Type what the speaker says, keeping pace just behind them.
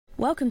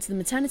Welcome to the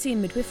Maternity and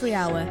Midwifery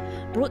Hour,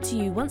 brought to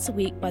you once a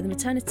week by the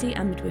Maternity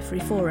and Midwifery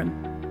Forum.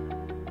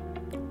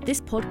 This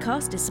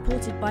podcast is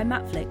supported by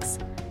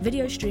Matflix,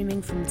 video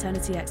streaming from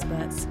maternity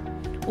experts.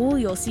 All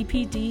your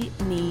CPD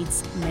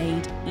needs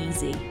made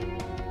easy.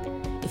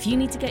 If you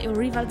need to get your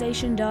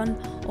revalidation done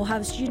or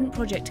have a student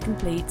project to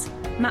complete,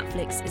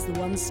 Matflix is the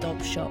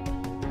one-stop shop.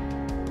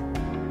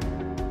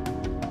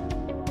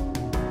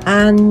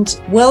 And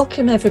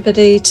welcome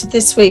everybody to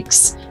this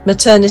week's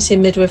Maternity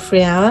and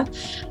Midwifery Hour.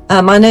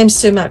 My name's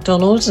Sue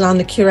MacDonald and I'm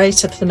the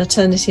curator for the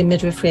Maternity and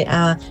Midwifery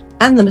Hour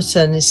and the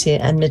Maternity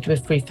and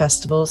Midwifery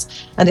Festivals.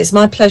 And it's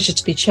my pleasure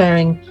to be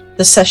chairing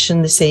the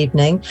session this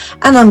evening.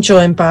 And I'm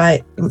joined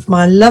by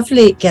my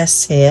lovely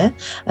guests here,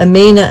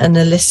 Amina and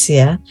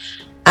Alicia.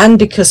 And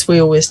because we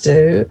always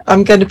do,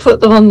 I'm going to put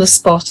them on the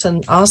spot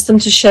and ask them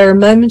to share a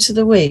moment of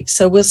the week.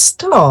 So we'll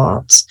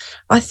start,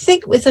 I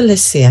think, with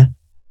Alicia.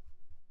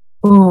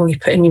 Oh, you're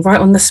putting me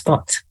right on the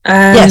spot.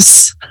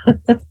 Yes,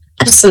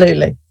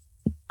 absolutely.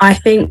 I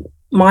think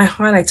my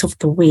highlight of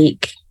the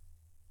week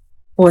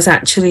was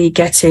actually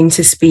getting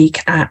to speak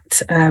at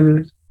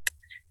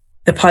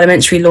the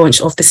parliamentary launch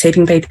of the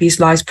Saving Babies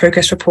Lives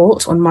Progress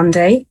Report on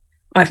Monday.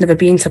 I've never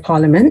been to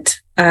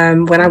Parliament.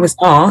 When I was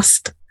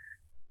asked,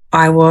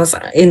 I was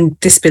in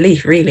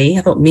disbelief, really.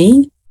 I thought,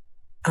 me?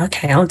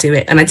 Okay, I'll do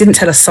it. And I didn't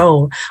tell a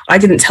soul. I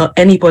didn't tell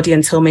anybody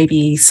until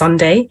maybe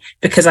Sunday,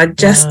 because I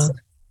just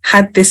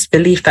had this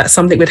belief that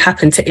something would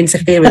happen to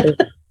interfere with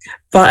it.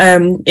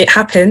 But it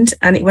happened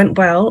and it went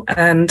well,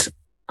 and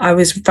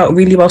I felt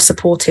really well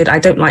supported. I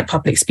don't like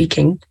public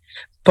speaking,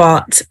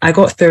 but I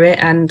got through it,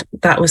 and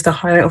that was the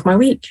highlight of my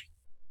week.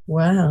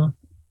 Wow.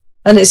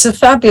 And it's a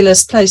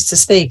fabulous place to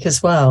speak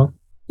as well.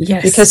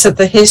 Yes. Because of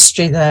the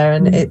history there,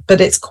 and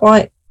but it's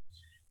quite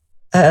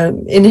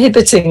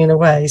inhibiting in a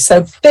way.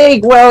 So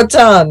big well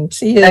done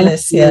to you,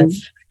 Alicia.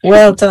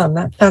 Well done.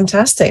 That's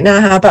fantastic. Now,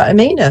 how about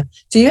Amina?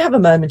 Do you have a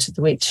moment of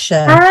the week to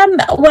share?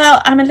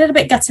 Well, I'm a little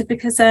bit gutted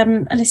because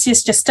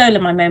Alicia's just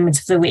stolen my moment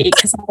of the week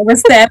because I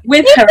was there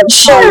with her.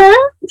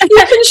 You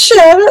can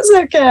share. That's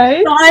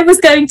okay. So I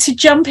was going to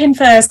jump in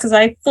first because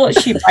I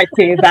thought she might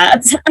do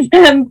that.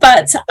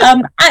 But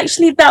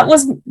actually, that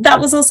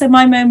was also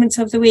my moment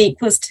of the week.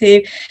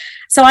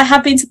 So I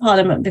have been to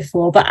Parliament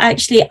before, but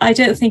actually, I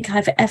don't think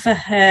I've ever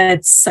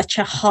heard such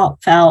a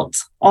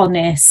heartfelt,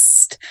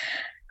 honest,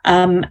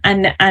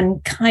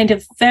 and kind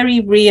of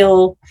very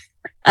real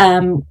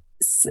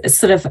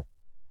sort of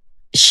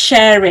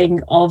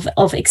sharing of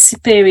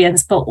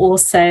experience, but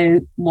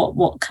also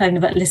what kind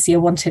of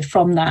Alicia wanted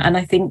from that. And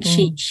I think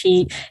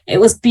it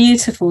was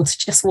beautiful to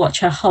just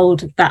watch her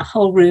hold that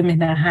whole room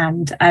in her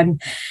hand.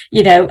 And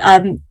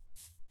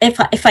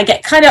if I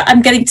get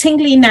I'm getting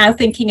tingly now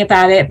thinking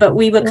about it, but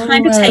we were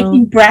kind of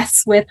taking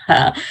breaths with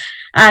her,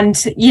 and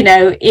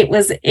it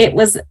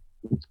was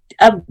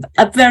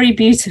a very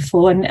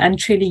beautiful and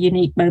truly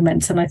unique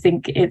moment. And I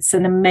think it's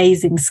an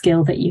amazing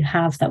skill that you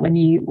have, that when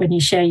you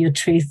share your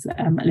truth,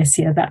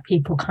 Alicia, that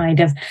people kind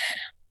of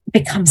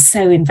become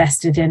so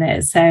invested in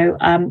it. So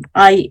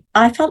I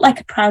felt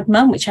like a proud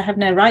mum, which I have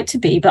no right to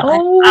be, but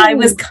I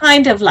was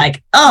kind of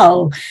like,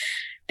 oh,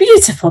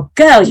 beautiful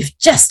girl, you've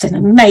just an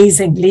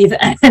amazing leader,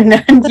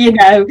 and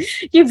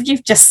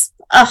you've just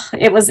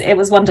it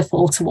was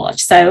wonderful to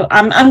watch. So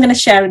I'm going to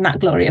share in that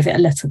glory of it a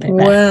little bit.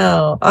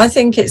 Wow, I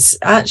think it's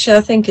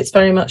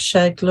very much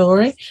shared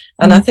glory.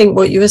 And I think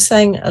what you were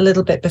saying a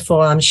little bit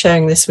before, I'm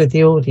sharing this with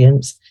the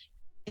audience,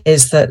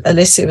 is that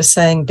Alicia was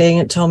saying being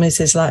at Tommy's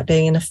is like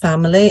being in a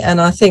family.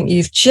 And I think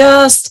you've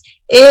just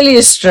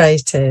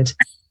illustrated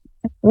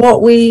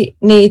what we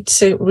need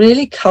to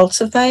really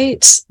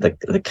cultivate,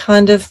 the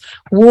kind of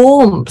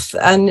warmth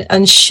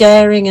and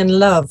sharing and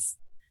love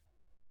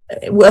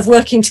of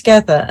working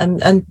together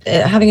and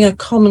having a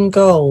common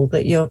goal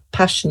that you're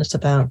passionate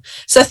about.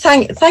 So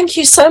thank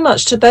you so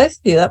much to both of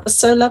you. That was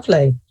so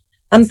lovely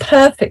and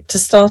perfect to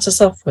start us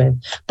off with.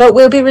 But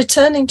we'll be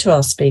returning to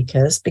our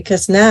speakers,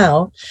 because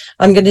now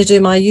I'm going to do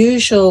my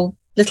usual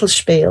little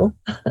spiel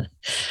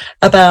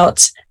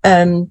about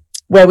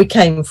where we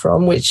came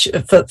from, which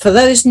for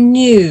those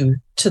new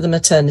to the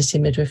Maternity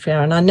Midwifery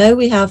Hour, and I know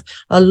we have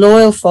a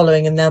loyal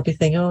following and they'll be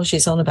thinking, oh,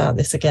 she's on about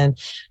this again.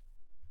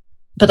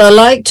 But I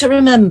like to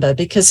remember,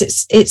 because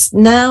it's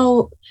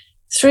now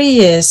 3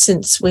 years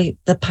since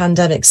the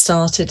pandemic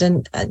started,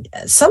 and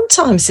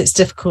sometimes it's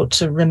difficult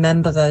to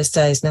remember those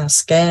days, now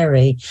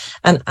scary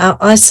and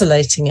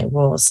isolating it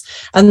was.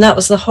 And that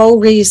was the whole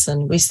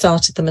reason we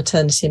started the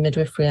Maternity and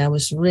Midwifery Hour,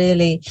 was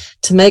really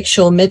to make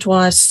sure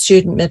midwives,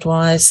 student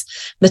midwives,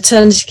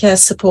 maternity care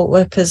support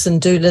workers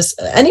and doulas,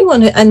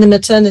 anyone in the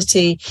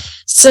maternity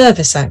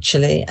service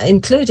actually,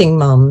 including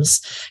mums,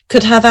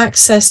 could have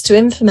access to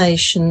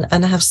information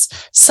and have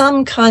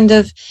some kind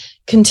of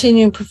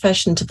continuing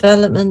profession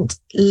development,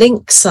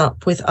 links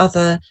up with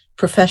other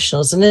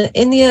professionals. And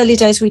in the early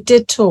days, we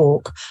did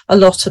talk a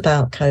lot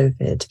about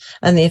COVID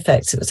and the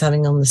effects it was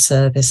having on the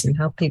service and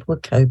how people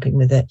were coping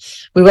with it.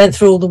 We went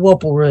through all the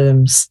wobble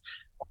rooms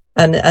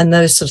and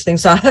those sort of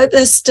things. I hope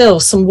there's still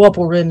some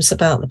wobble rooms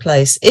about the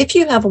place. If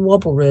you have a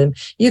wobble room,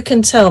 you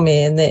can tell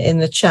me in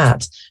the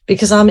chat,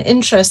 because I'm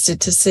interested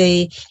to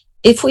see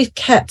if we've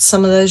kept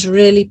some of those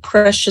really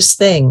precious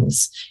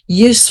things,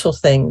 useful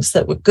things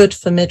that were good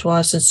for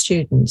midwives and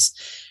students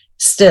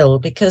still,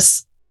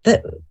 because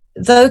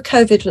though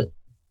COVID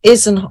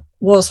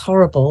was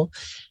horrible,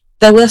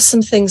 there were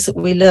some things that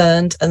we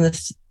learned and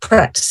the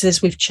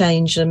practices we've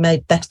changed and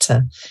made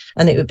better.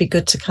 And it would be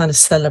good to kind of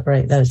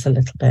celebrate those a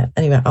little bit.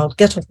 Anyway, I'll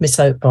get off my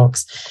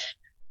soapbox.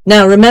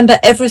 Now, remember,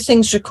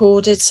 everything's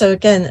recorded. So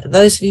again,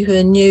 those of you who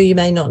are new, you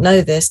may not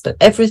know this, but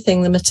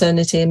everything the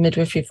Maternity and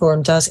Midwifery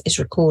Forum does is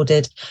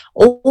recorded.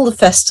 All the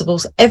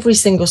festivals, every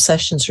single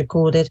session's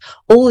recorded.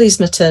 All these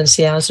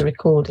maternity hours are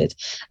recorded.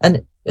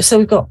 And so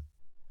we've got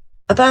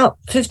about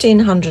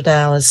 1,500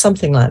 hours,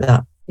 something like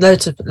that.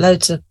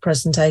 Loads of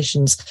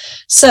presentations.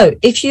 So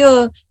if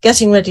you're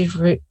getting ready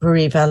for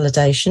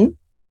revalidation,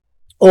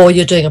 or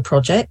you're doing a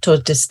project or a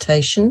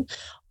dissertation,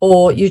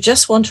 or you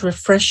just want to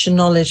refresh your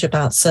knowledge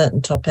about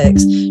certain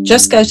topics,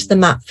 just go to the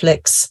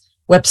Matflix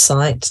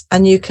website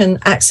and you can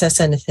access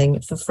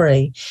anything for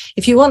free.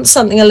 If you want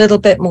something a little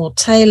bit more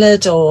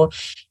tailored, or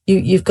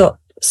you've got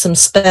some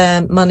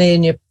spare money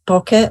in your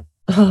pocket,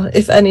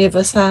 if any of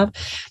us have,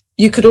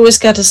 you could always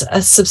get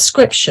a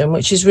subscription,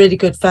 which is really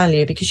good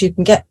value, because you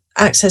can get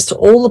access to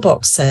all the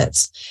box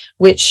sets,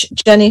 which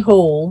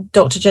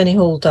Dr. Jenny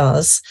Hall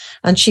does,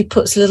 and she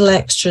puts little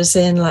extras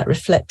in, like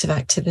reflective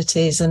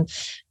activities and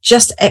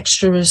just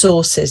extra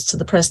resources to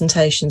the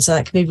presentations. So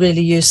that can be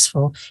really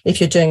useful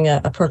if you're doing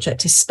a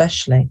project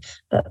especially,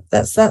 but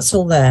that's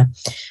all there.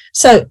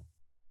 So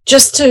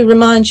just to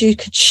remind you,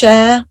 could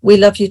share. We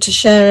love you to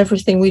share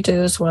everything we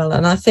do as well.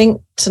 And I think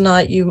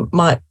tonight you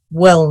might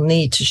well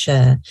need to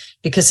share,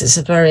 because it's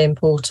a very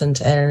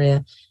important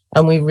area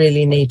and we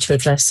really need to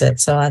address it.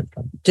 So I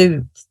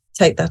do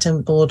take that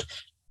on board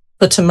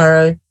for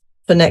tomorrow,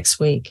 for next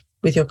week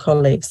with your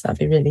colleagues. That'd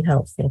be really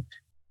helpful.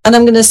 And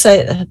I'm going to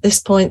say at this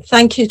point,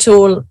 thank you to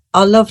all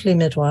our lovely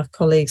midwife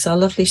colleagues, our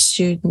lovely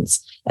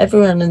students,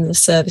 everyone in the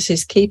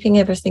services, keeping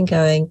everything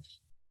going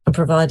and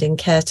providing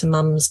care to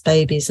mums,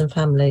 babies and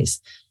families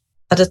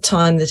at a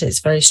time that it's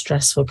very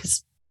stressful.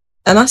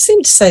 And I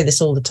seem to say this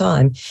all the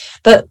time,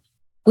 but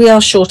we are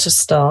short of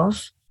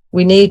staff.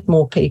 We need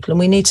more people, and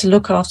we need to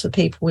look after the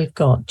people we've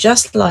got,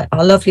 just like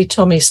our lovely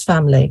Tommy's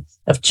family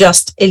have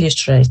just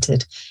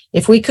illustrated.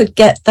 If we could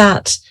get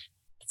that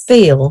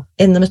feel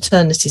in the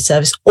maternity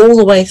service all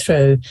the way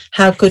through,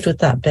 how good would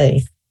that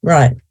be?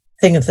 Right,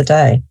 thing of the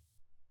day.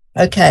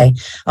 Okay,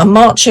 I'm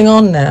marching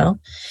on now.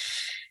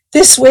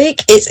 This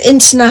week, it's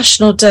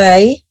International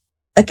Day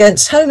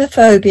against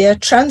homophobia,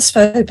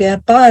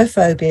 transphobia,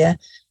 biophobia.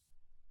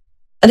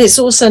 And it's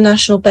also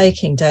National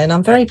Baking Day. And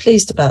I'm very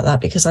pleased about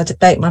that, because I did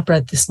bake my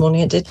bread this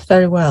morning. It did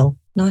very well.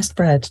 Nice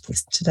bread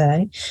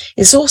today.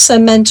 It's also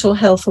Mental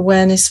Health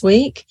Awareness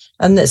Week.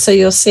 And so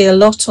you'll see a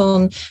lot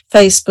on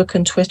Facebook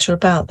and Twitter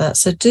about that.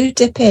 So do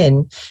dip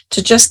in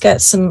to just get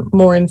some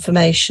more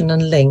information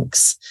and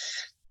links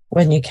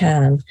when you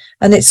can.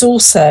 And it's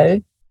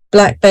also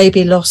Black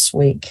Baby Loss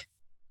Week.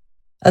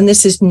 And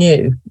this is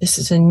new. This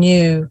is a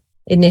new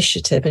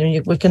initiative.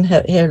 And we can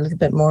hear a little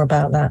bit more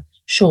about that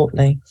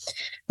shortly.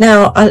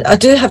 Now, I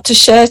do have to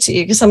share to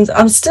you, because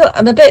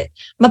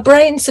my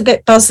brain's a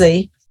bit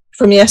buzzy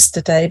from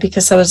yesterday,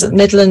 because I was at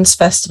Midlands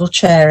Festival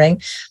chairing.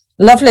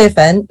 Lovely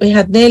event. We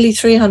had nearly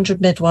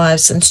 300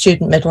 midwives and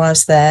student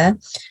midwives there,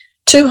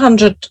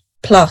 200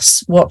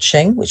 plus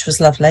watching, which was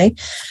lovely.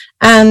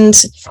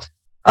 And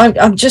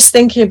I'm just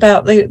thinking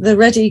about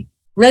the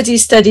ready,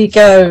 steady,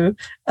 go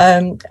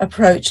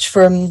approach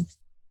from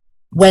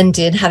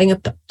Wendy, and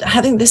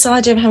having this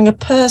idea of having a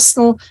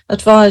personal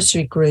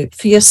advisory group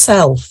for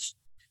yourself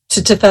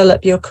to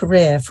develop your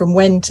career from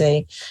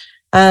Wendy,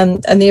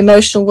 and the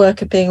emotional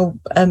work of being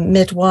a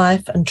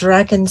midwife, and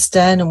Dragon's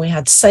Den, and we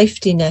had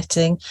safety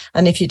netting.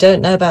 And if you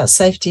don't know about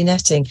safety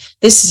netting,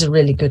 this is a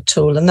really good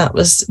tool, and that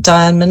was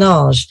Diane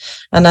Menage.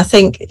 And I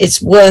think it's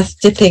worth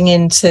dipping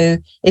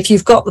into. If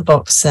you've got the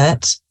box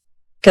set,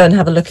 go and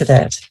have a look at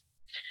it.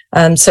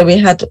 So we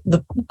had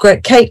the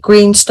great Kate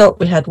Greenstock,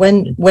 we had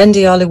Wendy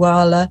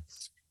Aliwala,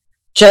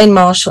 Jane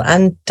Marshall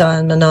and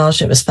Diane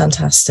Menage. It was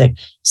fantastic.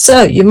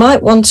 So you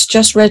might want to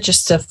just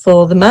register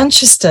for the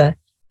Manchester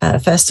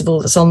festival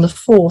that's on the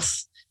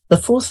 4th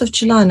of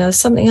July. Now, there's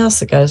something else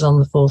that goes on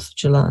the 4th of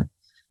July.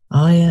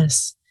 Oh,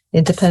 yes.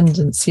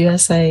 Independence,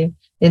 USA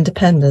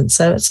Independence.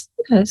 So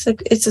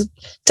it's a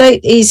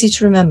date easy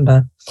to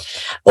remember.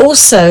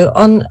 Also,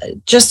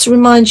 just to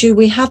remind you,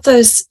 we have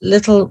those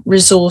little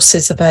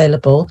resources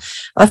available.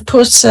 I've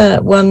put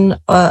a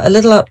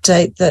little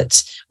update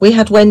that we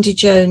had Wendy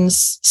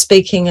Jones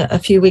speaking a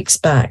few weeks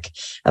back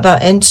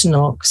about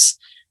Entonox.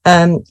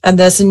 And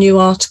there's a new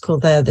article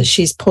there that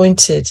she's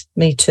pointed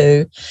me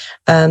to.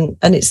 And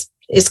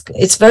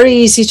it's very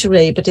easy to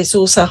read, but it's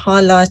also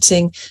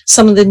highlighting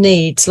some of the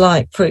needs,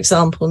 like, for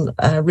example,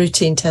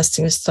 routine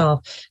testing of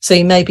staff. So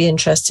you may be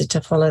interested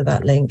to follow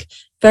that link.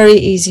 Very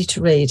easy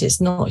to read. It's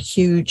not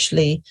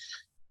hugely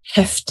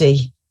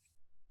hefty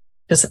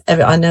because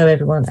I know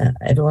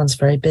everyone's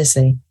very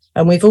busy.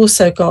 And we've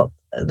also got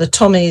the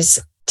Tommy's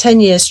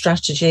 10-year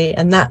strategy,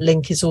 and that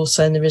link is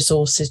also in the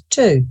resources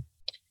too.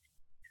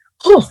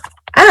 Oh,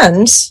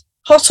 and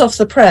hot off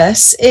the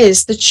press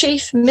is the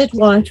Chief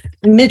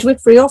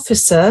Midwifery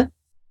Officer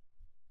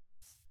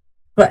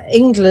for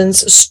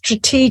England's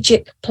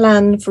Strategic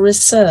Plan for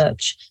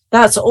Research.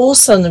 That's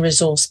also on the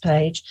resource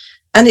page.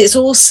 And it's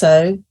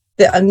also,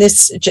 and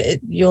this,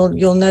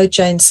 you'll know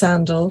Jane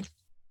Sandell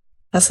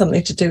has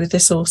something to do with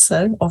this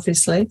also,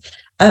 obviously.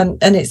 And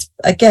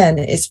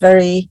it's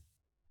very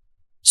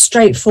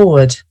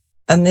straightforward.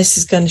 And this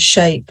is going to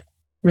shape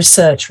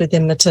research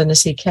within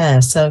maternity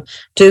care. So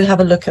do have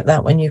a look at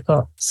that when you've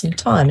got some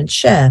time and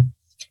share.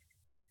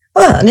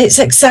 Well, and it's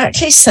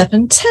exactly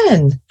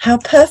 7:10. How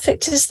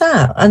perfect is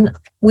that? And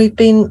we've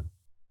been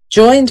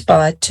joined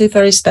by two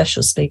very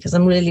special speakers.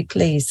 I'm really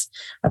pleased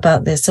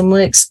about this. And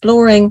we're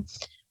exploring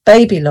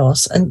baby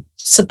loss and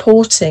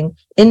supporting,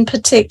 in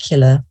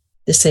particular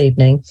this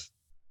evening,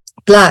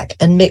 Black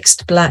and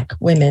mixed Black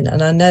women.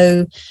 And I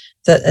know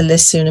that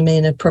Alicia and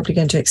Amin are probably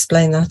going to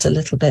explain that a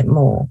little bit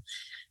more,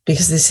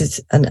 because this is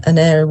an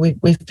area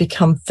we've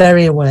become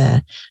very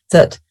aware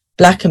that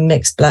Black and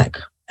mixed Black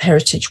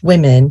heritage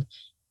women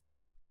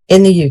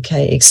in the UK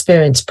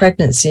experience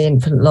pregnancy and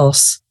infant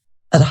loss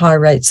at higher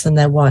rates than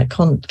their white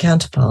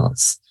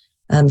counterparts,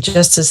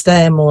 just as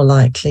they're more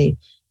likely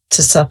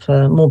to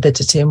suffer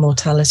morbidity and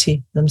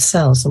mortality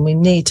themselves. And we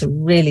need to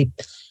really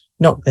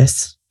knock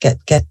this, get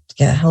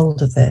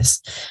hold of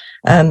this.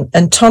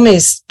 And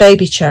Tommy's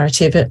Baby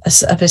Charity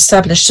have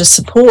established a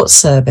support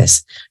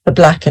service for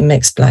Black and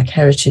mixed Black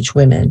heritage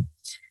women.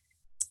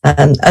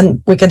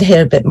 And we're going to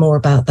hear a bit more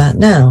about that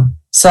now.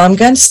 So I'm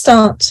going to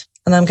start,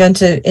 and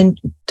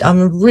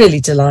I'm really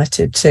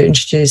delighted to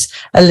introduce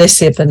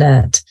Alicia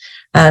Burnett.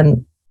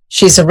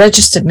 She's a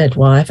registered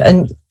midwife,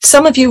 and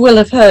some of you will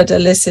have heard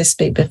Alicia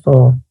speak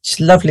before. She's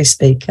a lovely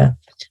speaker,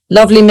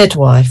 lovely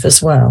midwife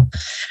as well.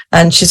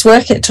 And she's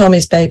working at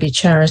Tommy's Baby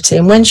Charity.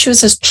 And when she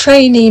was a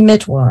trainee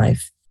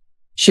midwife,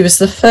 she was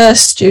the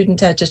first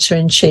student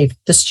editor-in-chief,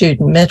 the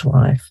student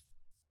midwife.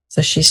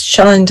 So she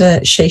shone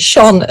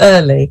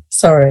early,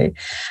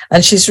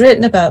 And she's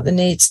written about the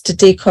needs to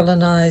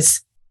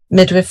decolonise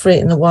midwifery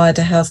in the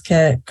wider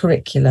healthcare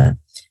curricula.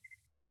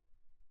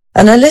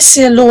 And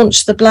Alicia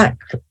launched the Black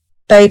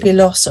Baby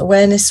Loss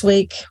Awareness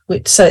Week,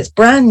 so it's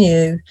brand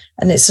new,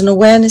 and it's an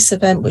awareness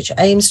event which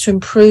aims to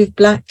improve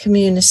Black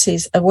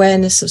communities'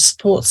 awareness of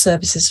support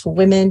services for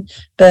women,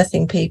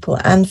 birthing people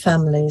and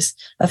families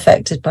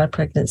affected by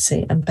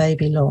pregnancy and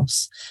baby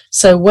loss.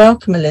 So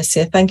welcome,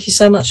 Alicia. Thank you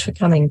so much for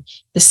coming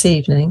this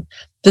evening.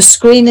 The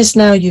screen is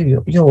now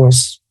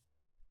yours.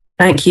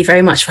 Thank you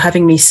very much for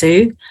having me,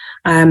 Sue.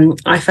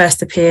 I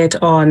first appeared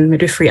on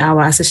Midwifery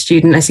Hour as a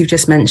student, as you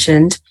just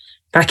mentioned,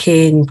 back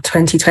in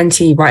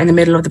 2020, right in the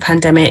middle of the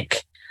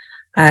pandemic.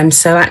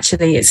 So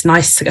actually it's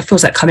nice. It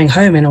feels like coming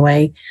home in a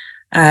way,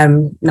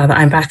 now that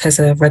I'm back as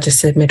a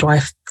registered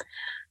midwife.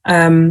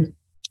 I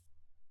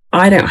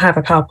don't have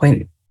a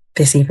PowerPoint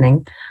this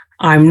evening.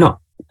 I'm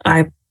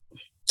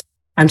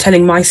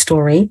telling my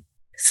story,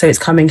 so it's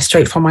coming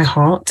straight from my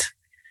heart.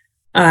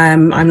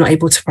 I'm not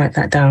able to write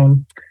that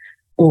down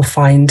or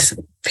find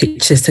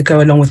pictures to go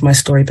along with my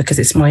story because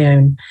it's my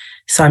own.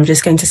 So I'm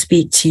just going to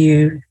speak to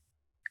you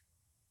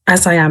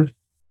as I am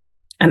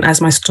and as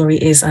my story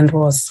is and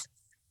was.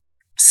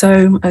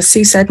 So as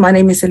Sue said, my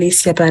name is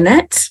Alicia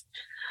Burnett.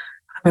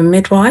 I'm a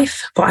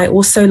midwife, but I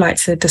also like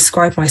to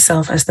describe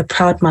myself as the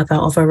proud mother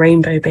of a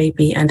rainbow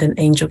baby and an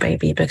angel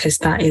baby, because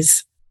that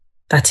is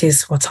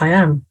what I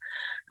am.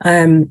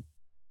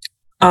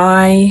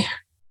 I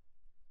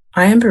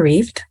am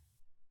bereaved.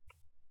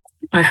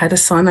 I had a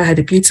son. I had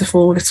a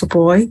beautiful little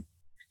boy.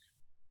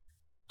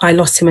 I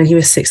lost him when he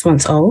was 6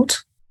 months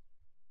old.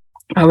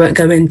 I won't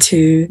go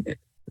into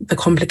the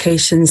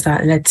complications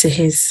that led to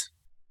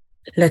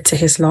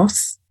his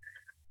loss,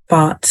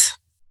 but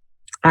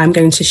I'm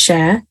going to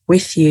share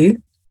with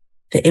you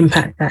the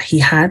impact that he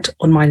had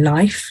on my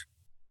life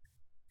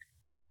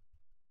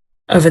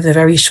over the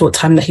very short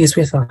time that he was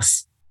with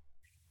us.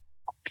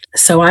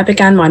 So I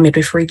began my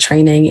midwifery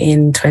training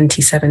in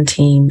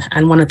 2017,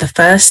 and one of the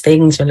first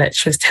things your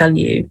lecturers tell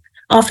you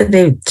after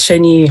they've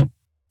shown you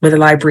where the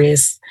library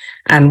is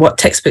and what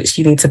textbooks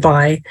you need to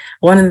buy,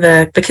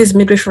 because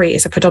midwifery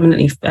is a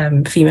predominantly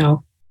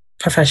female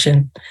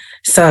profession.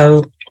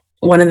 So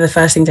one of the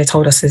first things they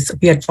told us is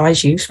we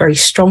advise you very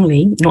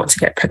strongly not to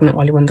get pregnant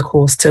while you're on the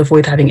course to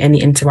avoid having any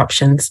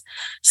interruptions.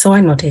 So I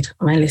nodded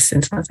and I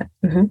listened. And I was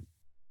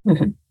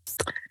like,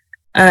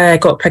 I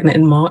got pregnant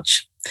in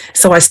March.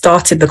 So I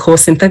started the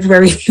course in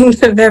February.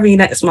 The very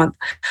next month,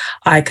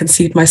 I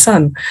conceived my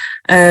son.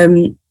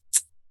 And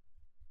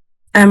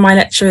my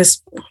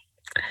lecturers,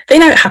 they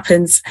know it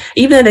happens.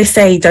 Even though they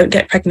say don't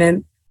get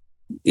pregnant,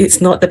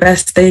 it's not the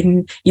best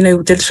thing.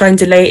 Try and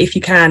delay it if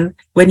you can.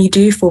 When you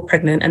do fall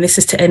pregnant, and this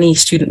is to any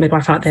student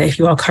midwife out there, if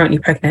you are currently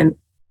pregnant,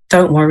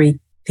 don't worry.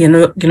 You're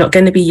not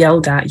going to be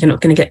yelled at. You're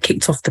not going to get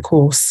kicked off the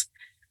course.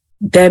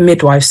 they're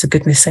midwives, for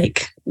goodness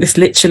sake. It's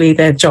literally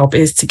their job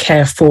is to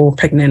care for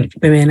pregnant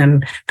women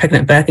and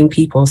pregnant birthing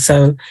people.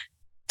 So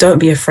don't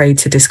be afraid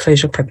to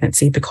disclose your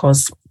pregnancy,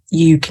 because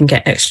you can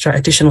get extra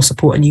additional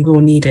support and you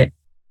will need it.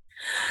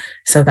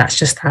 So that's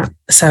just that.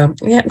 So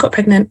yeah, got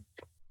pregnant.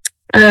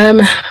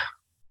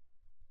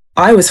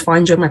 I was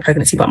fine during my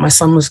pregnancy, but my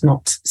son was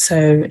not.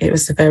 So it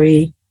was a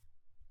very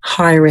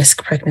high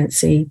risk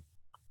pregnancy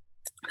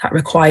that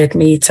required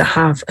me to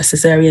have a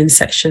cesarean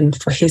section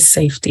for his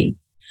safety.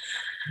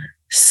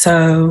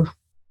 So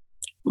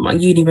my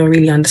uni were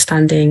really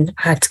understanding.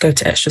 I had to go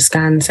to extra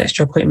scans,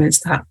 extra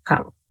appointments, that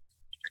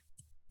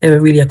they were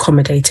really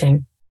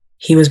accommodating.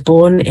 He was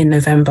born in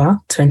November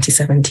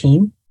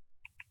 2017.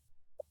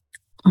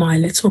 My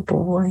little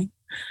boy.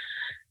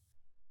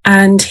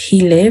 And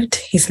he lived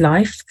his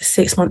life, the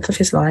 6 months of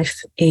his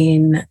life,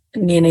 in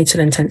neonatal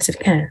intensive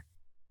care.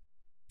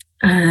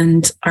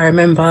 And I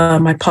remember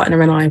my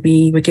partner and I,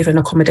 we were given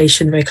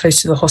accommodation very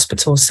close to the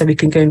hospital so we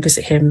can go and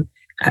visit him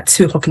at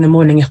 2:00 in the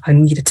morning if I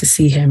needed to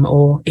see him,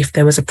 or if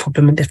there was a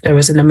problem and if there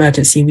was an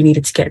emergency, we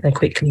needed to get there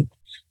quickly.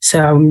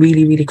 So I'm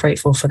really, really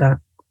grateful for that.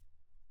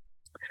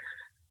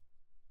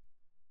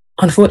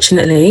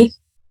 Unfortunately,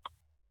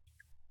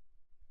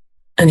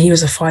 and he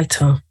was a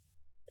fighter,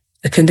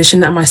 the condition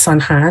that my son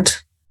had,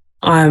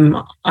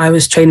 I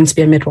was training to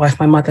be a midwife.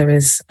 My mother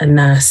is a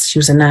nurse. She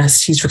was a nurse.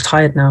 She's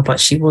retired now, but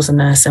she was a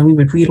nurse. And we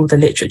would read all the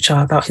literature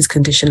about his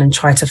condition and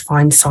try to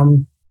find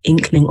some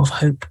inkling of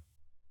hope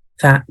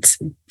that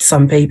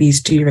some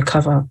babies do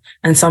recover,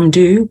 and some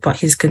do, but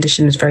his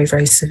condition is very,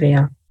 very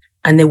severe.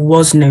 And there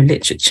was no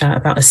literature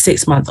about a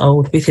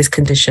 6-month-old with his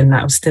condition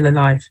that was still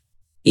alive.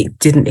 It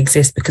didn't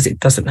exist because it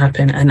doesn't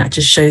happen. And that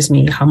just shows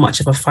me how much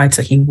of a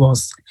fighter he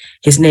was.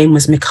 His name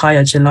was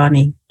Micaiah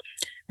Jelani.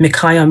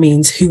 Micaiah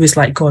means who is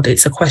like God.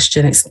 It's a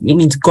question. It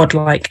means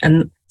godlike.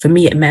 And for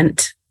me, it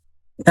meant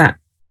that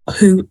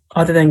who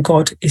other than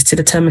God is to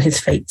determine his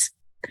fate.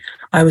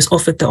 I was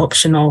offered the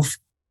option of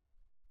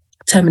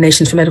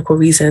termination for medical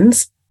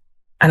reasons,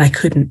 and I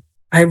couldn't.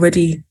 I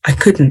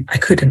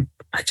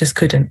just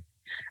couldn't.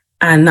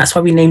 And that's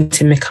why we named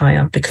him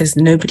Micaiah, because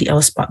nobody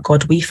else but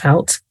God, we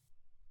felt,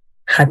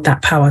 had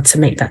that power to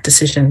make that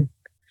decision.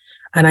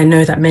 And I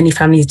know that many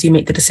families do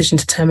make the decision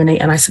to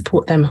terminate, and I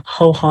support them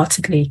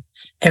wholeheartedly.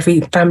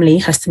 Every family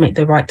has to make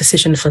the right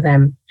decision for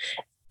them.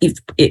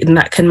 And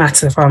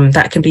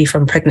that can be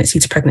from pregnancy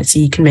to pregnancy.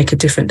 You can make a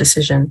different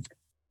decision.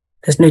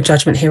 There's no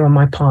judgment here on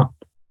my part.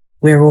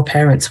 We're all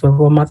parents, we're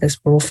all mothers,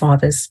 we're all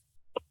fathers.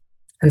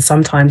 And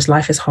sometimes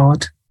life is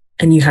hard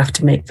and you have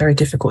to make very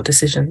difficult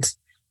decisions.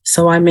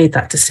 So I made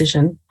that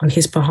decision on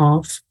his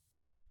behalf,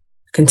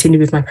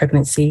 continued with my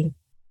pregnancy.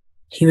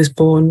 He was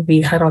born,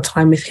 we had our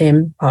time with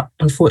him, but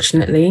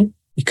unfortunately,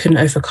 he couldn't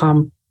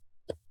overcome.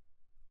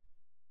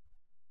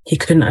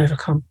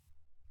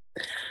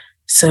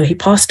 So he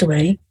passed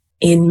away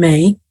in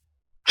May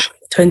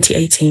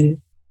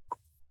 2018.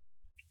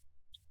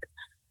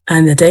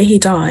 And the day he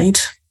died,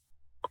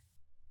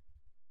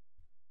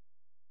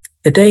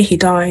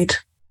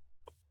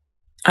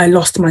 I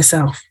lost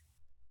myself.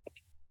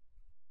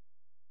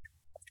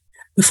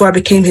 Before I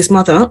became his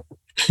mother,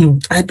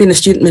 I had been a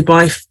student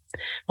midwife.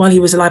 While he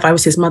was alive, I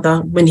was his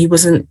mother. When he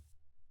wasn't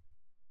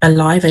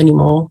alive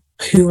anymore,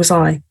 who was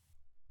I?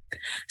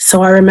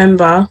 So I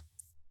remember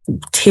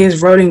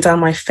tears rolling down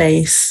my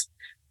face,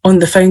 on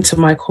the phone to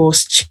my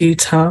course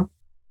tutor,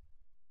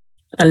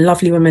 a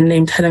lovely woman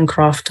named Helen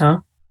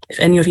Crafter. If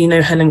any of you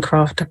know Helen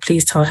Crafter,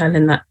 please tell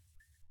Helen that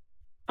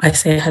I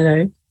say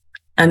hello,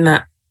 and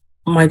that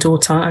my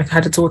daughter, I've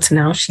had a daughter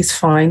now, she's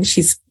fine.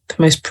 She's the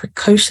most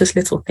precocious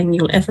little thing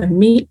you'll ever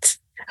meet.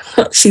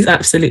 She's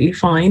absolutely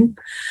fine.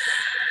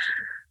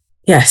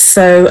 Yes,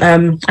 so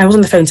I was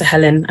on the phone to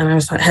Helen and I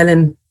was like,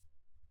 Helen,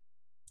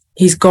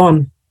 he's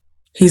gone.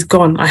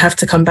 I have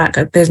to come back.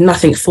 There's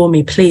nothing for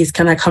me. Please,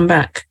 can I come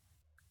back?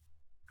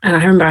 And I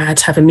remember I had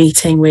to have a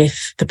meeting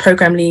with the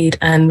program lead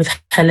and with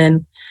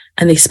Helen,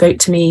 and they spoke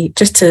to me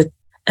just to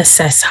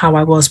assess how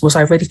I was. Was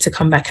I ready to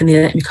come back? And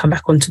they let me come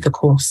back onto the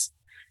course.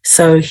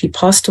 So he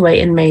passed away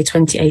in May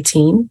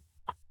 2018.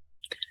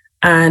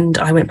 And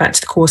I went back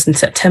to the course in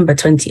September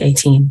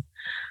 2018.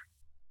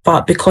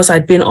 But because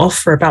I'd been off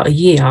for about a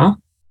year,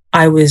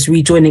 I was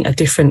rejoining a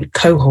different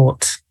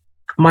cohort.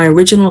 My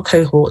original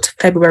cohort,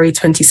 February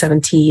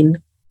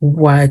 2017,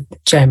 were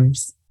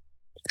gems,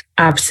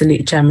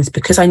 absolute gems,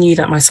 because I knew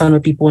that my son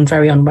would be born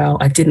very unwell.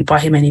 I didn't buy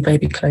him any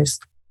baby clothes.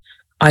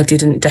 I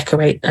didn't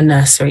decorate a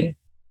nursery.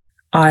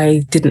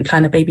 I didn't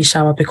plan a baby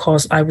shower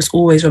because I was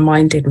always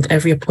reminded with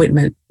every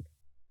appointment,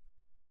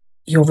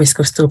 your risk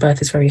of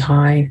stillbirth is very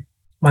high.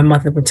 My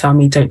mother would tell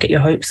me, don't get your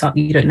hopes up.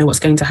 You don't know what's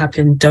going to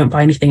happen. Don't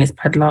buy anything. It's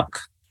bad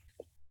luck.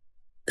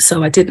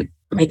 So I didn't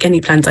make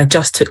any plans. I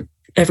just took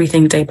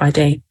everything day by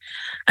day.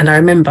 And I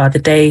remember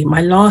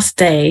my last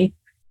day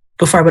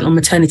before I went on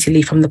maternity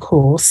leave from the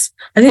course,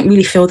 I didn't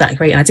really feel that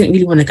great. I didn't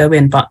really want to go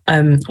in, but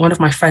one of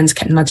my friends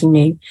kept nudging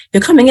me,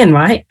 you're coming in,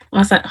 right? I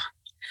was like,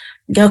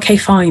 yeah, okay,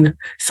 fine.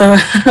 So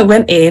I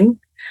went in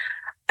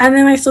and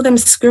then I saw them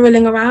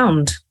squirreling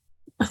around.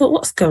 I thought,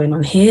 what's going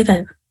on here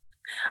then?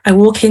 I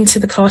walk into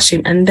the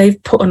classroom and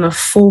they've put on a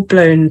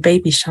full-blown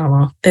baby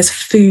shower. There's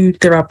food,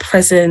 there are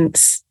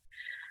presents.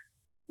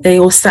 They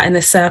all sat in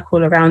a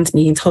circle around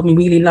me and told me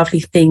really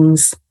lovely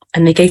things.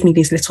 And they gave me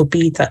these little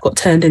beads that got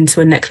turned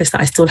into a necklace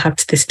that I still have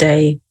to this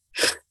day.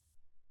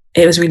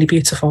 It was really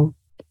beautiful.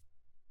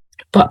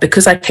 But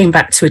because I came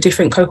back to a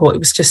different cohort,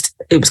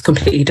 it was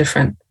completely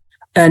different.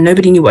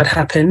 Nobody knew what had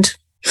happened.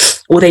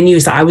 All they knew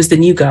is that I was the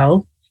new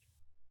girl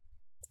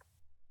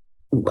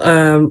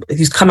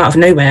who's come out of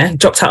nowhere,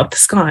 dropped out of the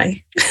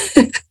sky.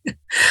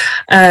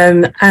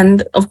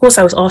 And of course,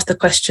 I was asked the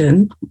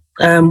question,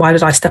 why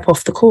did I step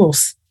off the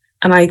course?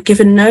 And I'd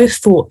given no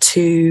thought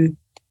to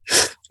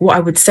what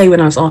I would say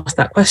when I was asked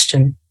that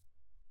question.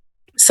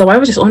 So I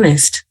was just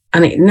honest.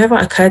 And it never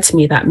occurred to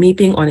me that me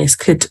being honest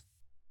could,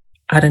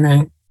 I don't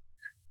know,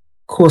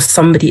 cause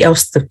somebody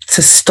else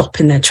to stop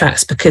in their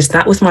tracks, because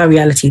that was my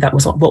reality. That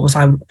was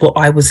what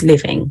I was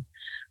living.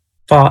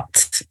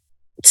 But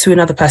to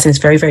another person, it's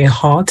very, very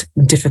hard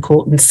and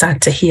difficult and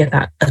sad to hear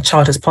that a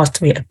child has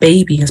passed away, a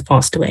baby has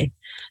passed away.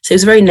 So it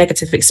was a very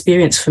negative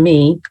experience for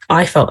me.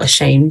 I felt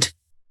ashamed.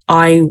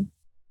 I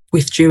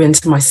withdrew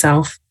into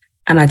myself,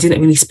 and I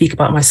didn't really speak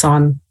about my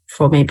son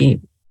for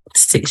maybe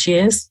 6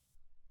 years,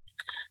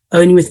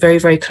 only with very,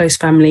 very close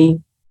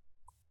family.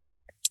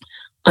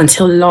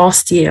 Until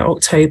last year,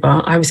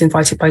 October, I was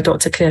invited by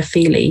Dr. Claire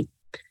Feely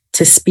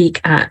to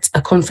speak at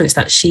a conference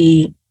that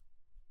she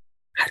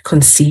had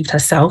conceived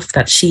herself,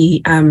 that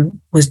she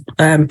was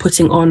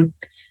putting on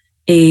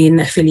in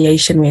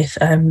affiliation with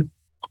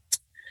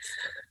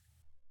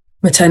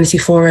Maternity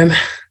Forum,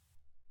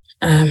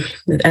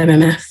 with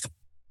MMF.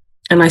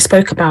 And I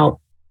spoke about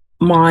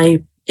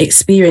my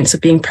experience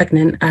of being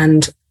pregnant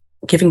and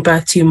giving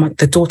birth to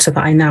the daughter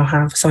that I now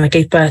have. So I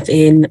gave birth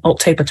in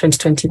October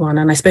 2021,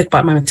 and I spoke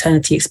about my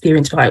maternity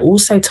experience, but I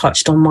also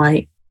touched on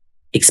my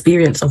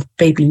experience of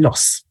baby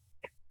loss.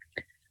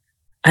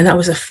 And that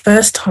was the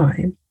first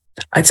time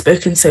I'd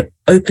spoken so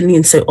openly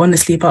and so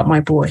honestly about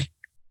my boy.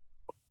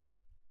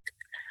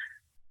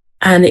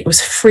 And it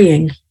was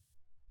freeing.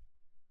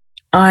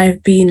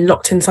 I've been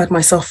locked inside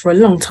myself for a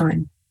long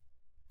time,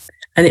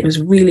 and it was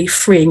really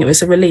freeing. It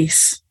was a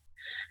release.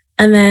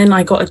 And then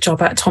I got a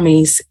job at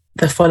Tommy's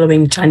the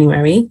following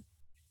January.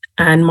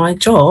 And my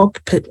job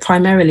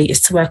primarily is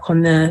to work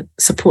on the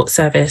support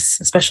service,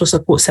 a special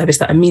support service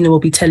that Amina will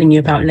be telling you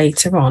about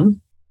later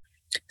on.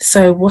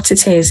 So what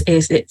it is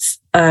it's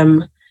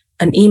an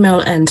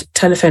email and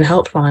telephone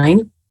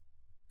helpline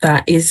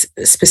that is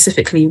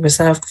specifically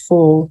reserved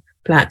for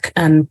Black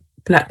and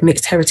Black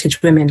mixed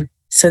heritage women.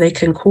 So they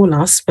can call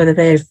us whether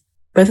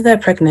they're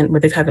pregnant,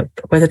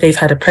 whether they've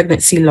had a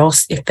pregnancy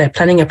loss, if they're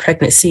planning a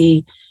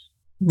pregnancy.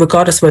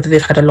 Regardless of whether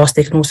they've had a loss,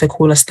 they can also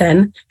call us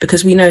then,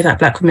 because we know that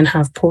Black women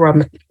have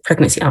poorer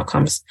pregnancy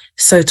outcomes.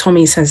 So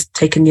Tommy's has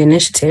taken the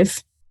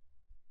initiative,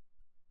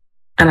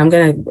 and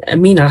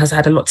Amina has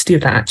had a lot to do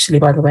with that, actually,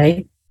 by the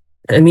way.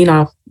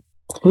 Amina,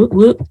 whoop,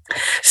 whoop.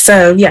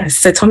 So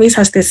Tommy's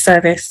has this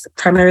service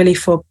primarily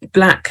for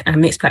Black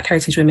and mixed Black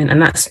heritage women,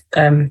 and that's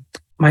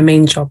my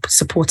main job,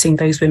 supporting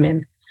those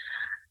women.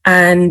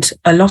 And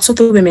a lot of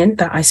the women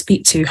that I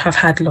speak to have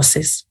had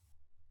losses.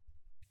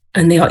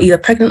 And they are either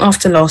pregnant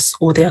after loss,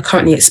 or they are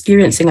currently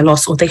experiencing a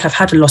loss, or they have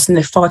had a loss and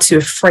they're far too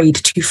afraid,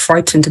 too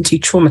frightened and too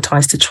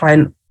traumatized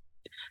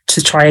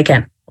to try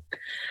again.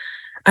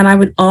 And I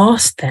would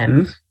ask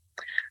them,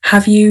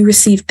 have you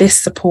received this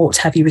support?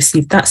 Have you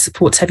received that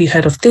support? Have you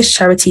heard of this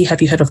charity?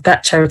 Have you heard of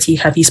that charity?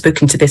 Have you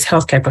spoken to this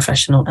healthcare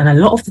professional? And a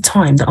lot of the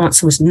time the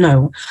answer was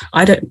no.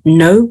 I don't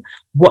know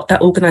what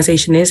that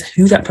organization is,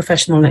 who that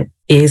professional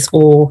is,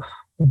 or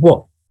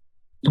what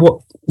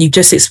you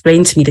just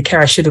explained to me, the care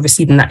I should have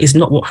received, and that is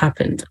not what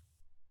happened.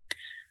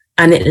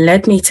 And it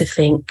led me to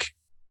feel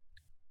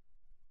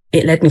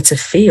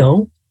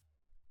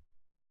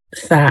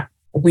that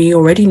we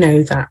already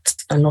know that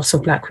a lot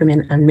of Black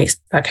women and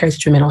mixed Black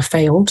heritage women are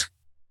failed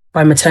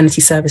by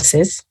maternity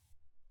services.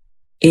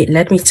 It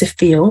led me to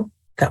feel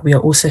that we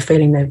are also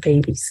failing their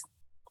babies.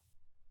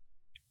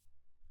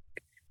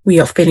 We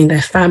are failing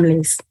their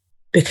families,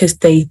 because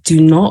they do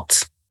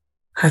not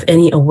have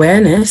any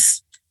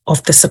awareness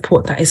of the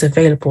support that is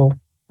available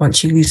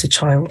once you lose a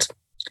child.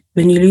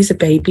 When you lose a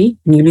baby,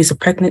 when you lose a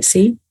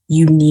pregnancy,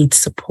 you need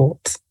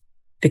support,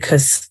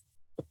 because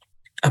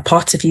a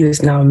part of you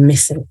is now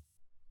missing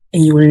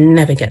and you will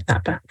never get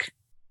that back.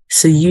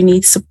 So you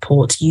need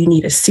support. You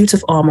need a suit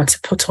of armor to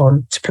put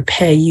on to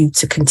prepare you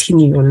to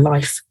continue your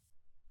life.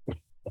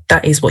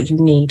 That is what you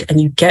need,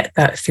 and you get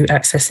that through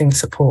accessing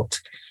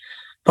support.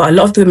 But a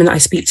lot of the women that I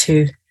speak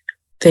to,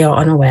 they are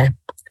unaware.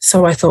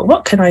 So I thought,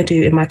 what can I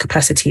do in my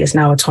capacity as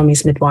now a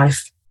Tommy's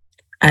midwife,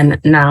 and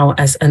now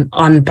as an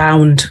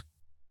unbound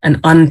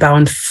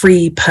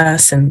free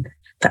person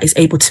that is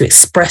able to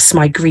express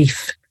my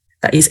grief,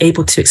 that is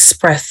able to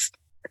express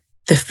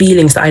the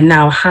feelings that I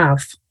now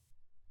have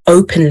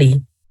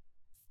openly.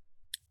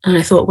 And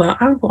I thought, well,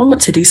 I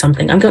want to do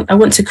something. I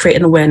want to create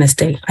an awareness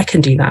day. I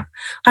can do that.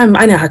 I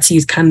know how to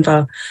use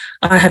Canva.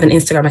 I have an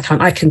Instagram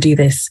account. I can do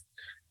this.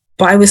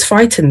 But I was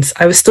frightened.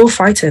 I was still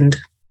frightened.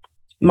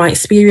 my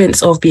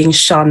experience of being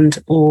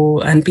shunned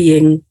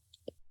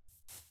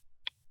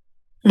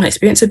my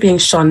experience of being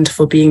shunned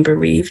for being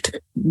bereaved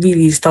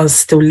really does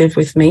still live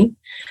with me.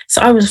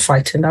 So I was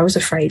frightened, I was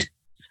afraid,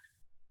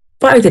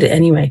 but I did it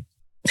anyway,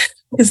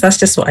 because that's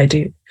just what I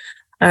do.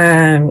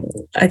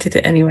 I did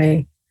it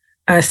anyway.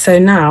 So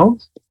now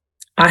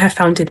I have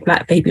founded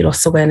Black Baby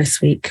Loss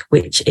Awareness Week,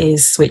 which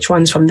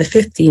runs from the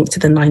 15th to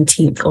the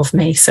 19th of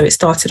May. So it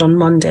started on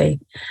Monday,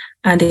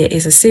 and it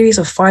is a series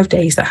of 5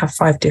 days that have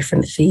 5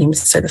 different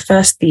themes. So the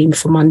first theme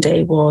for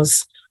Monday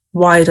was,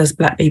 why does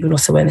Black Baby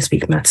Loss Awareness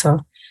Week matter?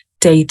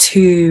 Day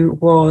 2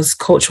 was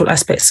cultural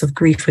aspects of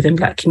grief within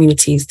Black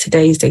communities.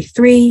 Today is day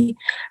 3,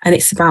 and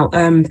it's about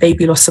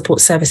baby loss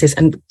support services.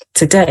 And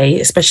today,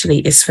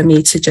 especially, is for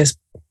me to just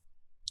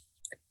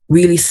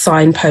really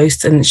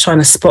signpost and shine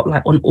a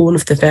spotlight on all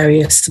of the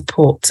various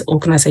support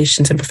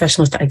organizations and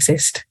professionals that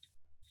exist.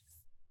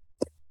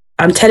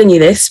 I'm telling you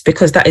this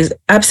because that is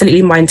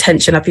absolutely my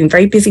intention. I've been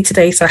very busy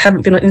today, so I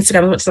haven't been on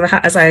Instagram as much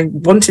as I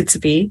wanted to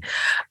be,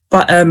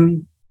 but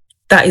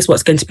that is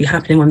what's going to be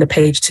happening on the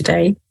page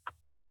today.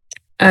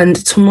 And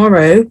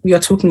tomorrow we are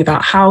talking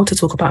about how to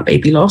talk about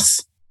baby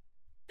loss,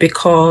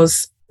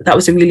 because that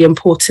was a really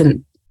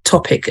important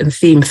topic and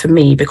theme for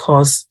me,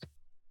 because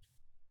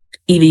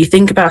either you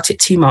think about it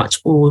too much,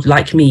 or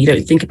like me, you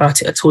don't think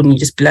about it at all and you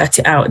just blurt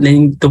it out, and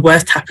then the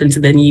worst happens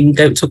and then you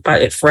don't talk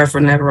about it forever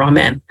and ever.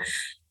 Amen.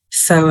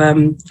 So,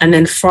 and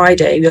then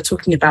Friday, we are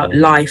talking about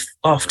life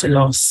after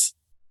loss,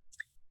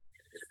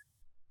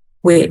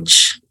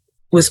 which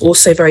was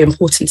also very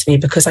important to me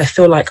because I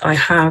feel like I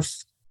have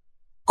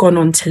gone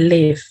on to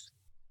live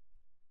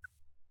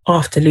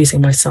after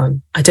losing my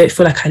son. I don't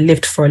feel like I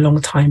lived for a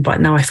long time, but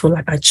now I feel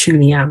like I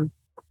truly am.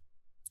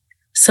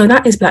 So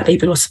that is Black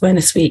Baby Loss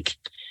Awareness Week.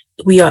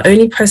 We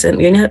only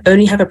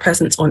have a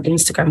presence on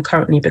Instagram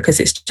currently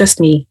because it's just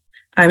me.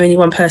 I'm only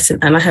one person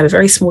and I have a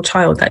very small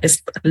child that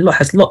has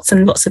lots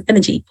and lots of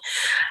energy.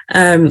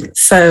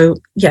 So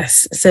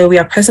we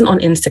are present on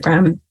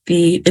Instagram.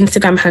 The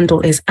Instagram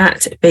handle is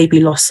at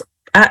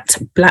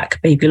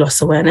Black Baby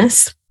Loss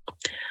Awareness.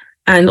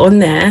 And on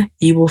there,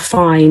 you will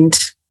find,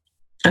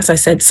 as I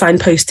said,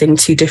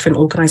 signposting to different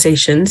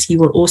organizations. You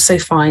will also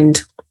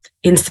find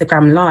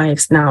Instagram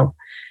lives. Now,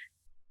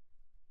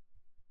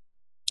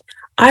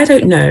 I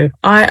don't know.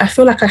 I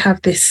feel like I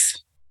have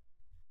this,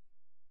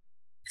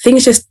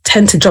 things just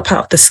tend to drop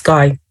out of the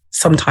sky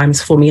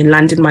sometimes for me and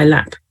land in my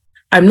lap.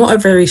 I'm not a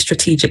very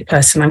strategic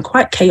person. I'm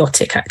quite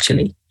chaotic,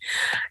 actually.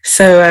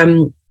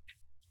 So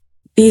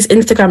these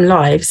Instagram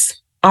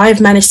lives, I've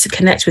managed to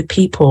connect with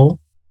people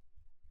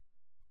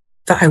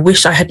that I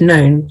wish I had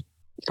known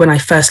when I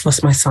first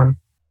lost my son,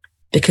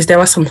 because there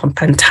are some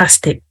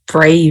fantastic,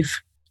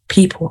 brave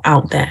people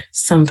out there,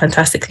 some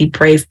fantastically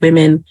brave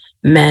women,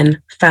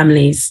 men,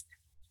 families,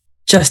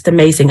 just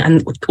amazing,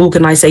 and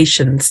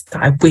organizations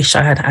that I wish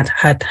I had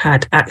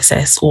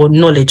access or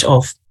knowledge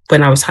of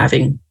when I was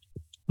having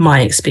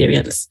my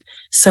experience.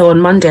 So on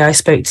Monday, I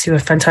spoke to a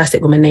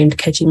fantastic woman named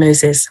Keji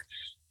Moses.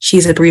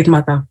 She's a bereaved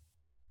mother.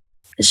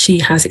 She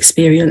has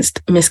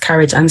experienced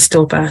miscarriage and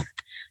stillbirth,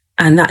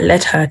 and that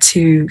led her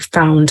to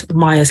found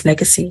Maya's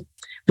Legacy,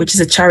 which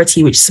is a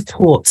charity which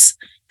supports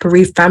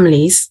bereaved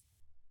families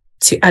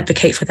to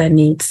advocate for their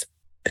needs.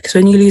 Because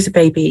when you lose a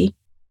baby,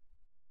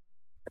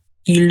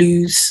 you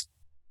lose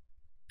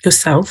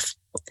yourself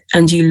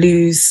and you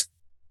lose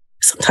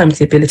sometimes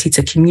the ability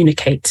to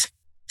communicate.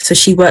 So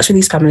she works with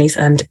these families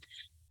and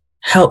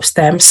helps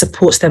them,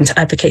 supports them to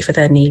advocate for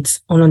their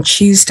needs. And on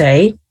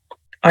Tuesday,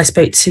 I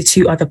spoke to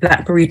 2 other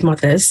Black bereaved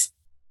mothers.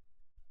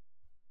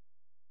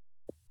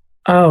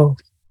 Oh,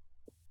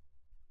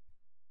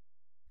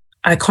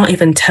 I can't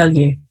even tell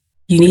you.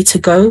 You need to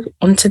go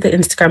onto the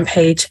Instagram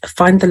page,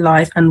 find the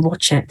live and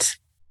watch it.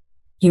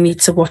 You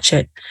need to watch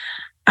it.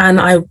 And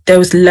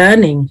there's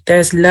learning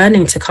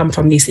to come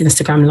from these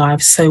Instagram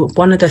lives. So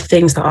one of the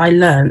things that I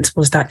learned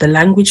was that the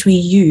language we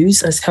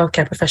use as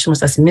healthcare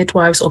professionals, as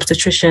midwives,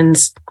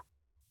 obstetricians,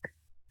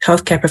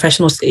 healthcare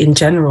professionals in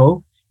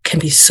general, can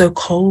be so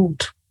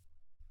cold.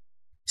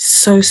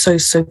 So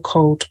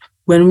cold.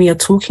 When we are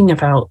talking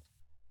about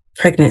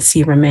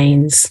pregnancy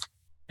remains,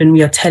 when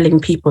we are telling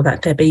people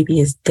that their baby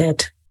is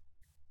dead,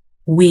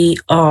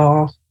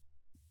 those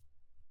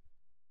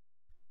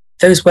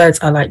words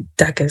are like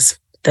daggers.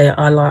 They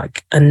are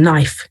like a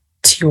knife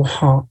to your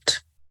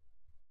heart.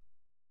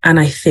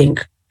 And I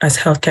think as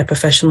healthcare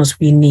professionals,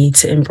 we need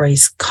to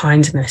embrace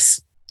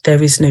kindness.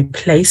 There is no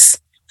place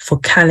for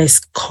callous,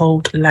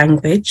 cold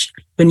language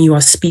when you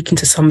are speaking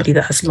to somebody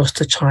that has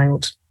lost a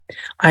child.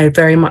 I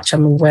very much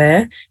am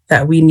aware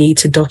that we need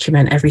to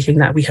document everything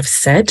that we have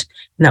said,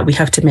 and that we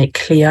have to make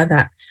clear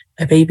that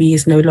a baby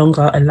is no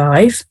longer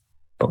alive.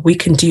 But we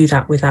can do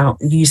that without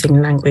using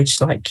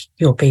language like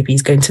your baby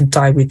is going to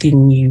die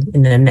within you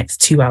in the next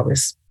 2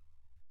 hours.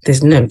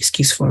 There's no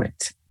excuse for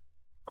it.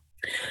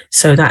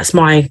 So that's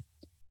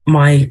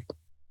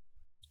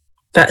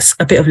that's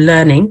a bit of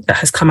learning that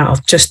has come out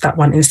of just that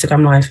one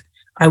Instagram live.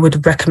 I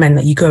would recommend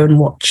that you go and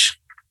watch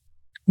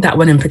that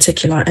one in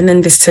particular. And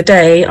then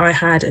today I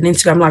had an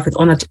Instagram live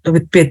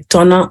with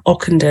Donna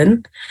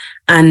Ockenden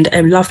and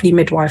a lovely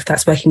midwife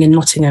that's working in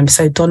Nottingham.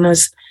 So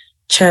Donna's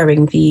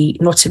chairing the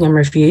Nottingham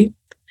Review,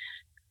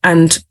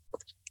 and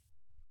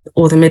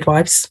all the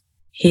midwives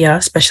here,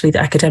 especially the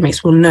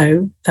academics, will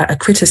know that a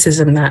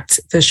criticism that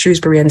the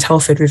Shrewsbury and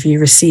Telford Review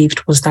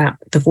received was that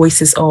the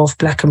voices of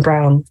Black and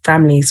brown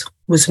families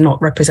was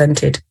not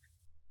represented.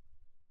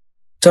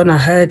 Donna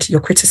heard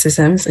your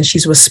criticisms and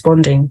she's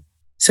responding.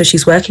 So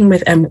she's working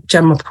with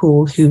Gemma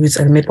Poole, who is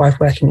a midwife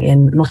working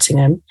in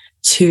Nottingham,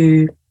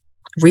 to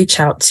reach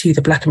out to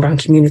the Black and brown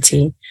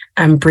community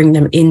and bring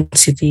them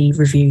into the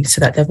review so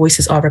that their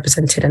voices are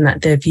represented and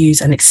that their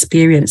views and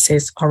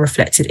experiences are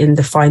reflected in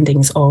the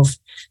findings of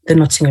the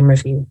Nottingham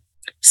Review.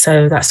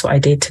 So that's what I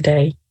did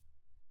today.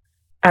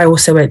 I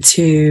also went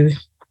to,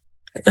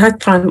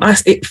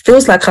 it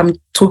feels like I'm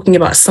talking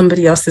about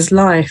somebody else's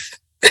life.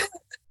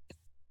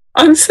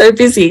 I'm so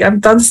busy.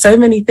 I've done so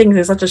many things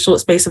in such a short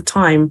space of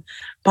time.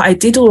 But I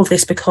did all of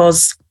this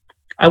because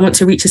I want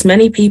to reach as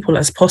many people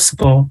as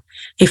possible.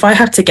 If I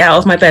have to get out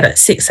of my bed at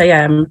 6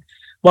 a.m.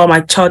 while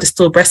my child is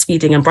still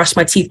breastfeeding and brush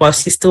my teeth while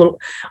she's still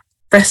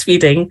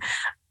breastfeeding,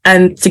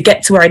 and to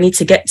get to where I need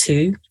to get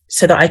to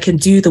so that I can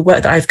do the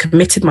work that I've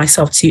committed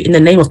myself to in the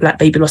name of Black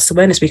Baby Loss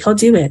Awareness Week, I'll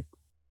do it.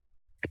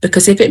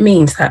 Because if it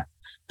means that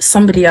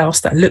somebody else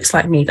that looks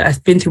like me, that has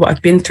been through what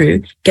I've been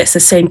through, gets the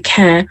same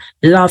care,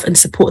 love and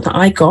support that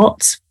I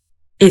got,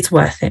 it's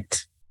worth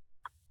it.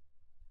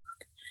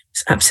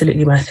 It's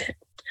absolutely worth it.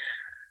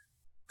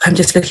 I'm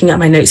just looking at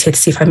my notes here to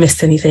see if I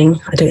missed anything.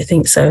 I don't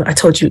think so. I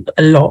told you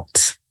a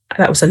lot.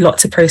 That was a lot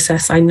to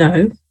process, I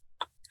know.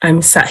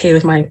 I'm sat here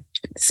with my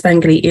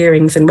spangly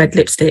earrings and red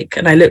lipstick,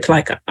 and I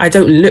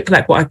don't look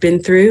like what I've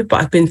been through,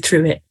 but I've been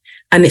through it.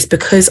 And it's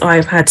because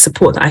I've had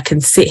support that I can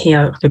sit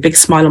here with a big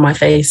smile on my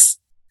face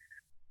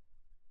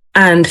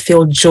and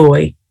feel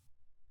joy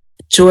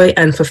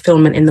and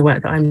fulfillment in the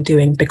work that I'm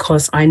doing,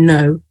 because I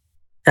know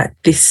that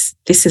this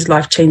is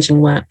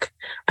life-changing work.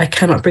 I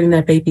cannot bring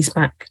their babies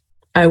back.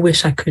 I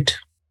wish I could,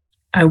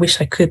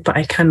 but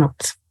I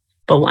cannot.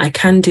 But what I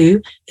can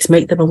do is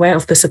make them aware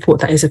of the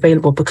support that is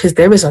available, because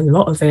there is a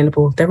lot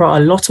available. There are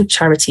a lot of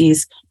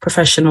charities,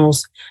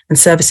 professionals and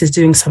services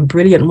doing some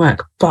brilliant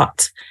work,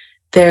 but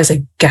there's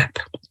a gap.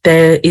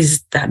 There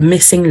is that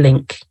missing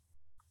link,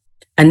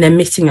 and they're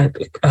missing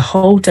a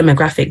whole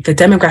demographic, the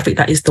demographic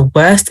that is the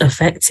worst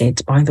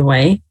affected, by the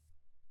way.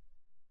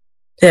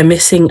 They're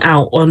missing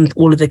out on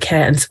all of the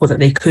care and support that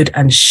they could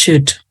and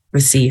should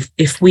receive.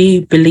 If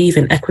we believe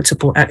in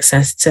equitable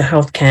access to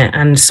healthcare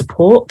and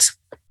support,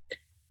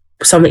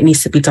 something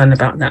needs to be done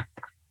about that.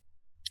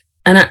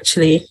 And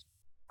actually,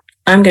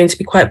 I'm going to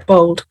be quite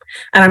bold,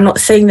 and I'm not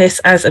saying this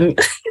as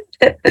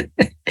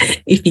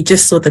if you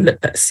just saw the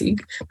look that Sue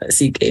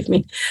gave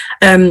me.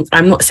 I'm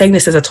not saying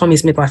this as a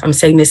Tommy's midwife. I'm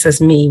saying this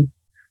as me.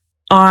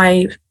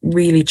 I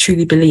really,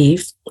 truly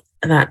believe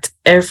that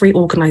every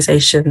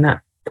organisation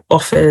that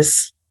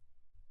offers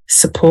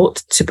support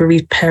to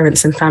bereaved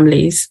parents and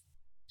families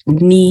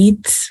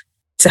needs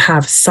to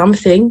have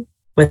something,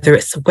 whether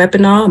it's a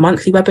webinar,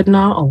 monthly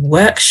webinar, a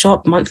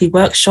workshop, monthly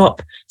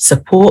workshop,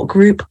 support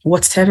group,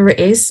 whatever it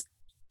is,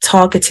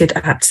 targeted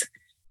at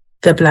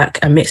the Black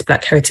and mixed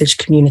Black heritage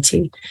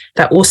community.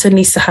 That also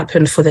needs to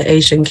happen for the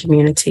Asian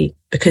community,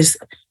 because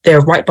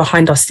they're right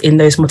behind us in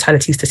those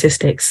mortality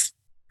statistics.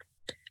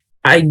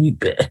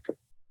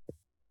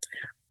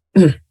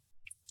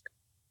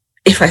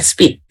 If I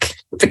speak,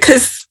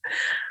 because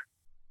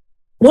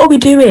what are we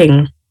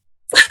doing?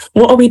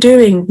 What are we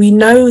doing? We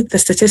know the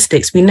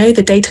statistics. We know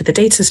the data. The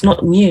data is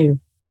not new.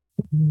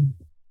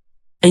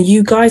 And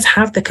you guys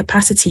have the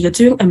capacity. You're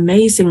doing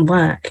amazing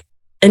work.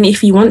 And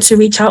if you want to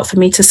reach out for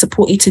me to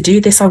support you to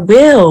do this, I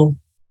will.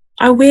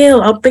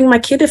 I'll bring my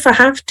kid if I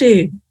have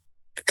to,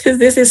 because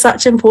this is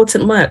such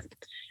important work.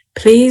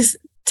 Please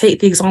take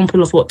the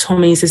example of what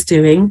Tommy's is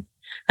doing,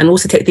 and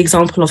also take the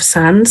example of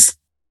SANS.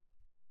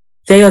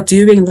 They are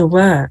doing the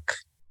work.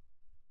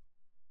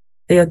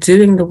 They are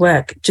doing the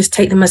work. Just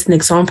take them as an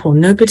example.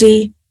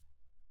 Nobody's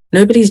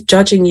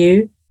judging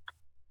you.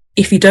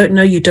 If you don't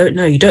know, you don't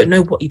know. You don't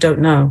know what you don't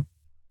know.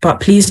 But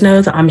please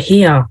know that I'm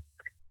here.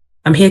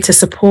 I'm here to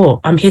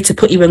support. I'm here to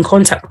put you in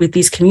contact with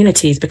these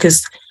communities,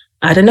 because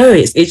I don't know,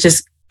 it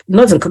just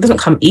doesn't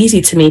come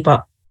easy to me,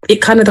 but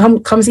it kind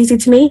of comes easy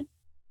to me.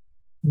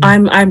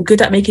 I'm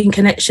good at making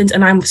connections,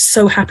 and I'm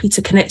so happy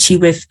to connect you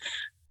with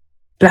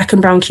Black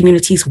and brown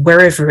communities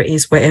wherever it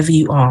is, wherever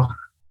you are.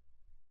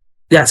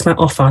 That's my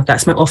offer.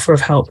 That's my offer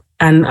of help.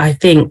 And I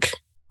think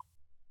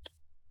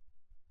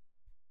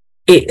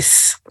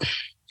it's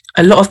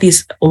a lot of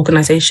these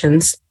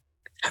organizations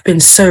have been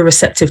so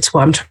receptive to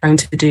what I'm trying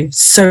to do.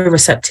 So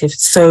receptive,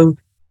 so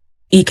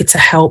eager to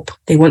help.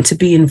 They want to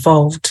be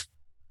involved.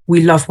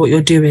 We love what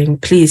you're doing.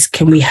 Please,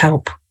 can we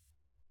help?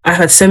 I've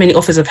had so many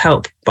offers of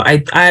help, but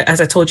I as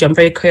I told you, I'm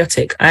very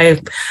chaotic.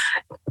 I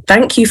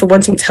thank you for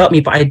wanting to help me,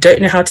 but I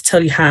don't know how to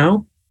tell you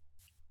how.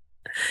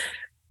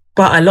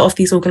 But a lot of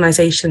these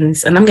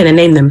organizations, and I'm going to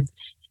name them,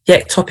 the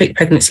Ectopic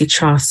Pregnancy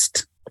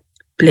Trust,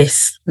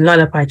 Bliss,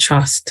 Lullaby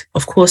Trust,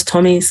 of course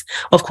Tommy's,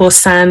 of course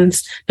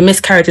SANS, the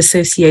Miscarriage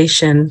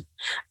Association,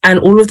 and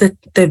all of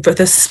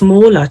the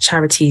smaller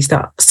charities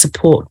that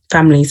support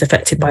families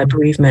affected by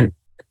bereavement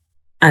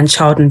and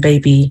child and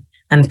baby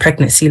and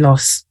pregnancy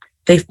loss.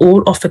 They've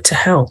all offered to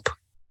help.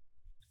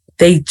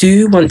 They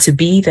do want to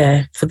be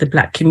there for the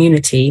Black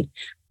community,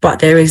 but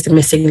there is the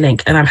missing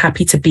link, and I'm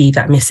happy to be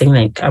that missing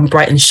link. I'm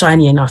bright and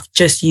shiny enough.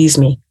 Just use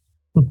me.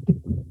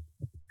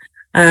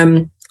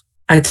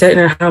 I don't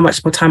know how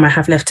much more time I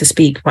have left to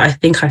speak, but I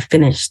think I've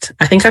finished.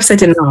 I think I've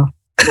said enough.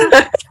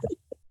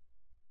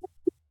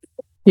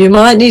 You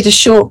might need a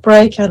short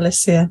break,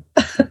 Alicia.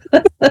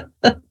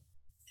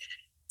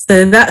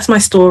 So that's my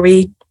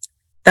story.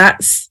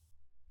 That's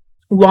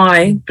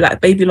why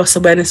Black Baby Loss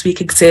Awareness Week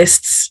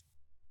exists.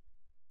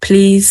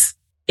 Please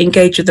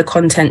engage with the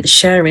content,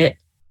 share it.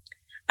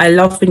 I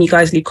love when you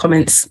guys leave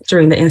comments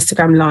during the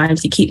Instagram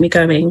lives. You keep me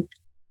going.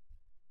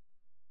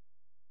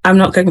 I'm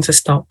not going to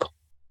stop.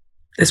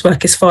 This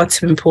work is far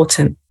too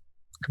important.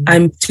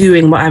 I'm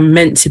doing what I'm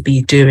meant to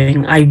be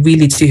doing. I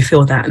really do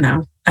feel that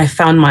now. I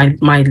found my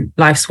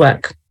life's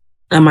work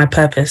and my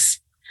purpose,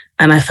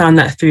 and I found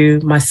that through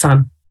my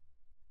son.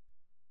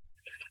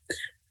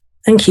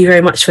 Thank you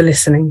very much for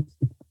listening.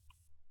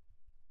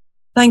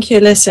 Thank you,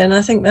 Alicia. And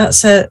I think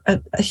that's a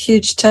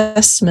huge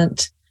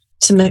testament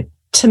to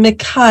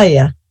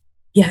Micaiah.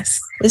 Yes.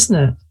 Isn't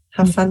it?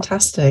 How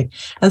fantastic.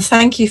 And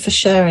thank you for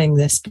sharing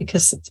this,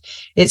 because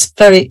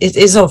it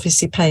is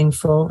obviously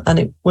painful, and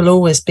it will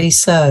always be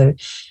so.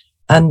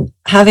 And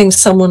having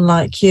someone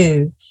like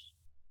you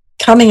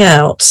coming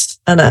out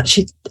and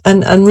actually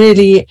and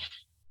really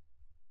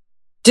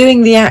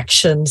doing the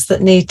actions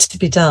that need to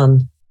be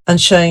done and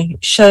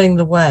showing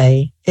the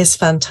way is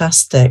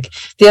fantastic.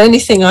 The only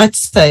thing I'd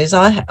say is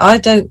I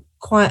don't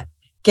quite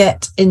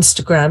get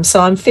Instagram, so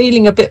I'm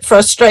feeling a bit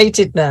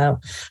frustrated now,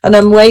 and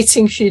I'm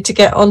waiting for you to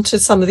get onto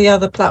some of the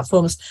other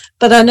platforms,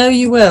 but I know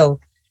you will.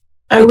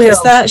 I will.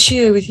 Because that's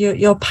you with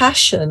your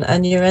passion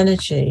and your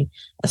energy.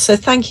 So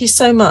thank you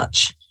so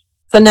much.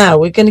 For now,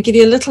 we're going to give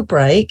you a little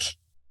break,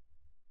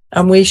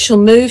 and we shall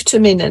move to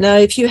Amina. Now,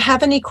 if you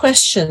have any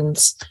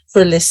questions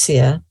for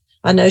Alicia,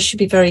 I know she'd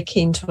be very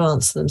keen to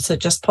answer them, so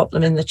just pop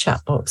them in the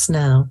chat box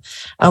now.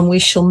 And we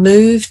shall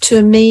move to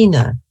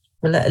Amina.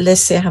 We'll let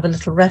Alicia have a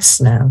little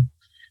rest now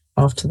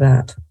after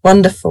that.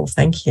 Wonderful,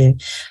 thank you.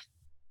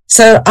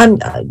 So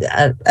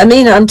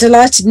Amina, I'm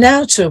delighted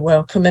now to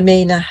welcome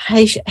Amina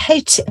Hatia.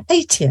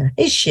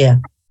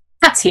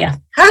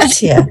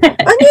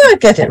 I knew I'd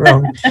get it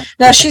wrong.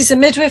 Now, she's a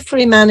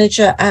midwifery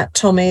manager at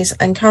Tommy's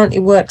and currently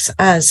works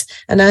as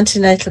an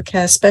antenatal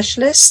care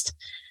specialist,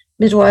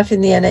 midwife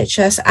in the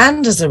NHS,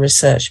 and as a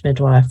research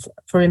midwife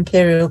for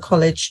Imperial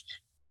College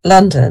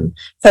London,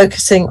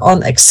 focusing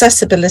on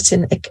accessibility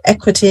and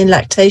equity in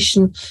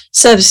lactation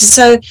services.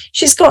 So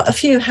she's got a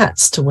few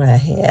hats to wear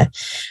here.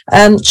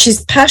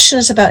 She's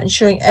passionate about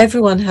ensuring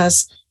everyone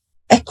has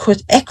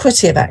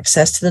equity of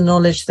access to the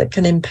knowledge that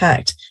can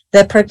impact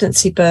their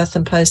pregnancy, birth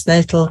and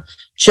postnatal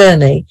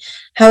journey.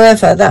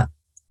 However, that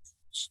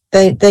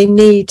they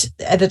need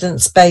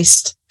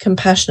evidence-based,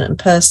 compassionate and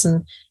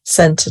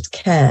person-centered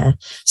care.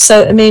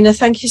 So, Amina,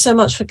 thank you so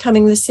much for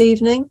coming this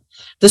evening.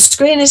 The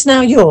screen is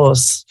now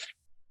yours.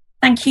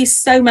 Thank you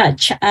so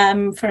much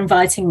for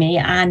inviting me,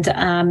 and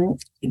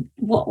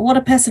what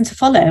a person to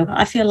follow.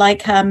 I feel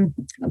like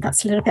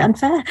that's a little bit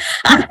unfair.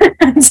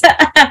 And,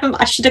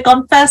 I should have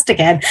gone first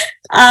again.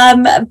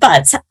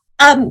 But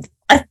I've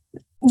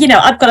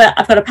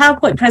got a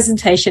PowerPoint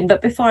presentation,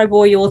 but before I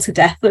bore you all to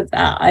death with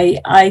that,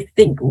 I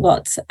think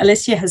what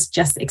Alicia has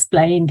just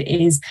explained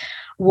is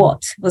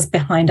what was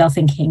behind our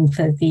thinking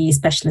for the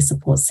specialist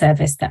support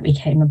service that we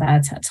came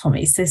about at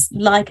Tommy's. So it's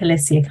like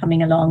Alicia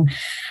coming along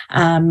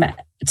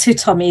to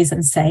Tommy's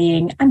and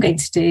saying, I'm going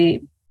to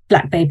do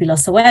Black Baby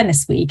Loss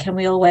Awareness Week. And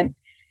we all went,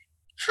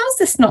 how's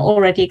this not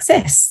already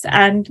exist?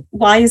 And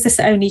why is this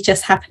only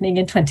just happening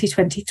in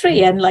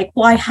 2023? And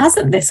why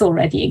hasn't this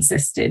already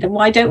existed? And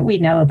why don't we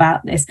know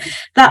about this?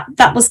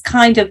 That was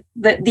kind of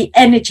the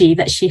energy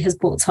that she has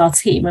brought to our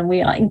team. And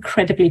we are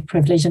incredibly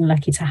privileged and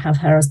lucky to have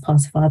her as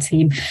part of our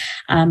team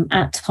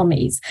at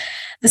Tommy's.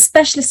 The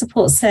specialist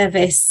support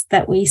service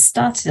that we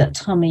started at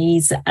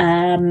Tommy's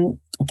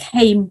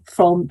came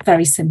from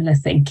very similar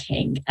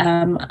thinking.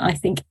 I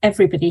think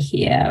everybody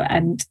here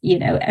and,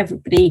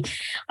 everybody,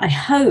 I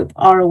hope,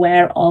 are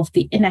aware of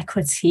the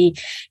inequity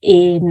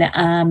in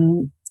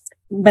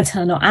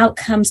maternal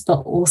outcomes, but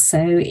also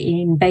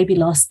in baby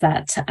loss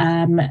that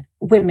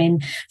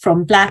women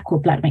from Black or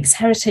Black mixed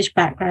heritage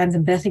backgrounds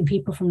and birthing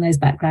people from those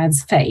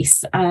backgrounds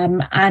face.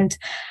 And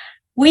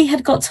we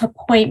had got to a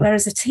point where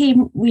as a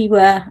team, we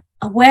were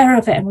aware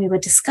of it and we were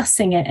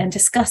discussing it.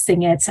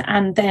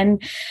 And then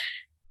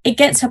it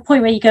gets to a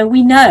point where you go,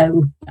 we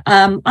know.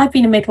 I've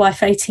been a midwife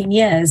for 18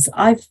 years.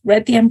 I've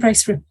read the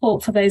Embrace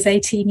report for those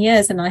 18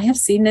 years, and I have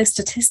seen those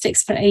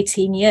statistics for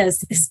 18 years.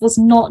 This was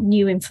not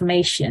new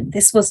information.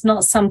 This was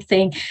not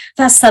something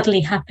that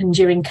suddenly happened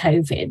during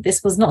COVID.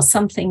 This was not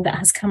something that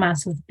has come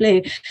out of the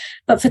blue.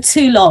 But for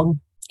too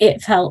long,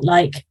 it felt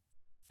like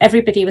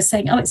everybody was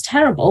saying, oh, it's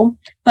terrible,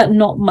 but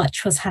not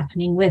much was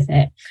happening with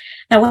it.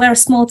 Now, we're a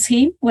small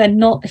team. We're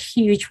not the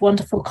huge,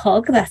 wonderful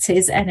cog that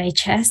is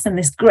NHS and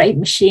this great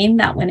machine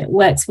that when it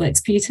works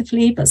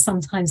beautifully, but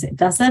sometimes it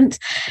doesn't.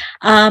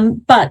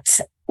 But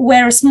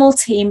we're a small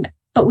team,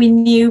 but we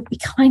knew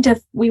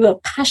we were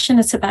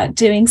passionate about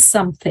doing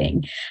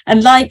something.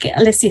 And like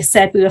Alicia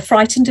said, we were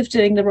frightened of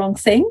doing the wrong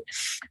thing.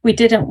 We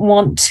didn't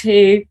want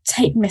to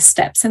take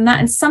missteps in that.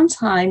 And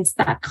sometimes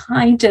that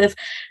kind of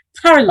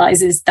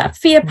that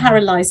fear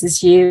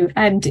paralyzes you,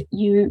 and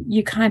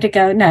you kind of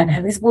go, no,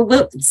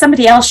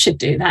 somebody else should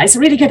do that. It's a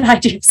really good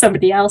idea for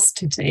somebody else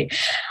to do.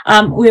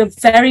 We were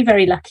very,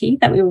 very lucky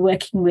that we were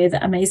working with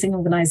amazing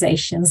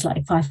organizations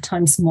like 5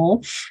 Times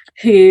More,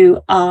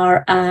 who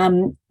are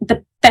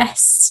the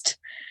best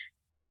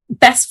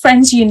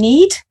friends you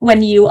need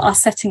when you are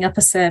setting up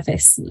a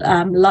service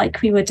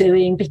like we were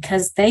doing,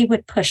 because they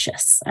would push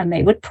us and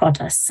they would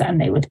prod us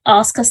and they would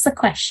ask us the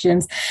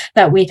questions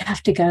that we'd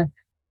have to go,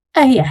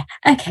 oh yeah,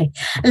 okay,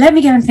 let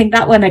me go and think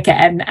that one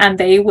again. And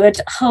they would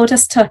hold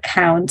us to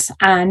account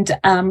and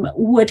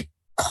would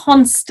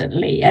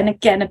constantly, and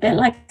again, a bit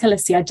like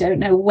Alicia, I don't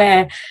know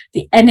where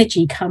the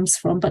energy comes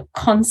from, but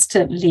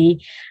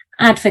constantly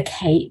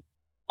advocate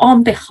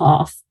on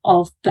behalf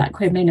of Black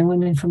women and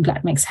women from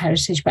Black mixed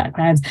heritage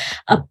backgrounds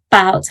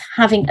about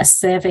having a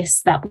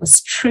service that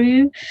was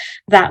true,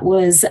 that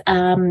was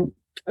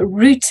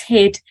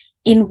rooted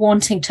in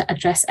wanting to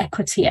address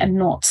equity and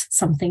not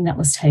something that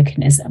was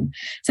tokenism.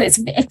 So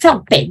it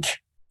felt big.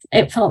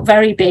 It felt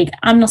very big.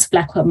 I'm not a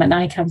Black woman.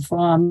 I come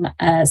from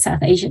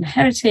South Asian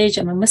heritage.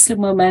 I'm a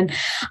Muslim woman.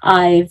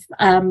 I've,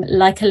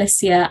 like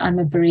Alicia, I'm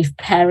a bereaved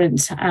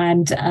parent,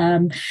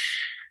 and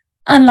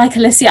unlike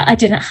Alicia, I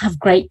didn't have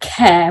great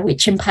care,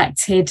 which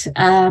impacted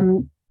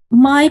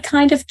my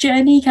kind of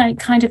journey,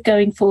 kind of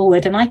going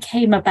forward. And I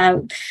came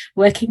about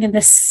working in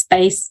this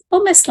space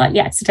almost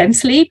slightly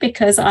accidentally,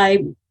 because I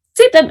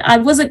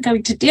wasn't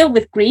going to deal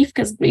with grief,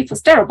 because grief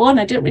was terrible and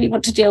I didn't really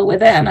want to deal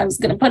with it, and I was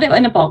going to put it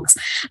in a box,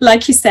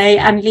 like you say,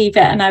 and leave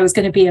it, and I was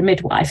going to be a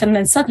midwife. And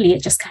then suddenly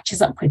it just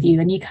catches up with you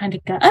and you kind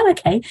of go, oh,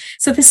 okay,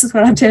 so this is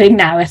what I'm doing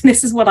now, and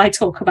this is what I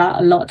talk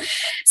about a lot.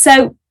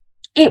 So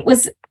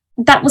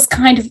that was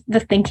kind of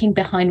the thinking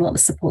behind what the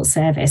support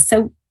service.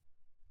 So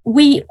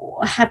we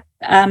have,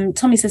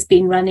 Tommy's has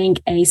been running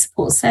a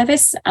support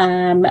service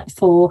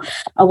for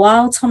a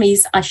while.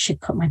 Tommy's, I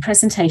should put my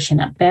presentation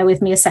up. Bear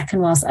with me a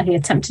second whilst I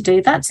attempt to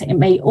do that. It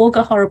may all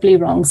go horribly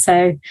wrong.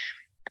 So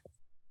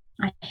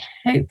I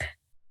hope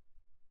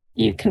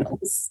you can all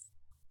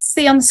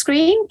see on the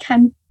screen.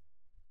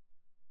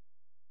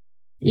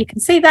 You can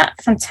see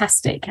that?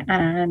 Fantastic.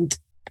 And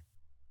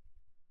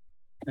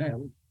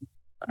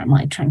what am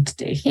I trying to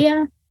do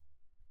here?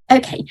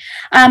 Okay,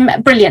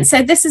 brilliant.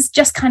 So this is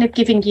just kind of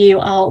giving you,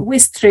 I'll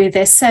whiz through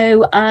this.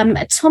 So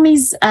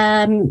Tommy's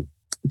a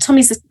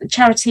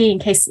charity, in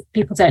case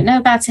people don't know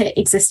about it,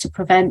 exists to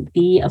prevent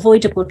the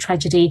avoidable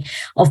tragedy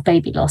of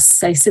baby loss.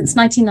 So since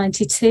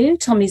 1992,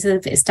 Tommy's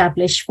have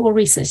established 4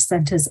 research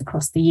centres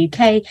across the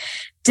UK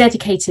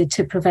dedicated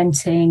to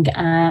preventing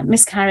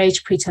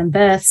miscarriage, preterm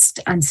births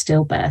and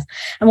stillbirth.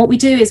 And what we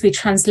do is we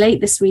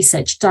translate this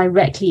research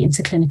directly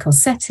into clinical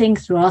setting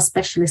through our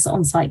specialist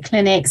on-site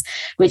clinics,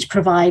 which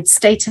provide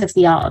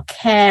state-of-the-art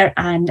care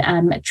and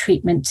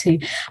treatment to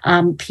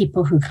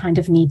people who kind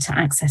of need to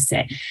access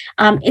it.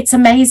 It's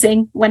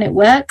amazing when it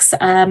works.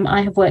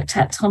 I have worked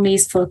at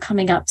Tommy's for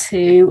coming up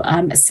to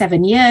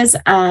 7 years,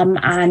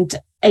 and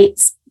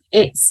it's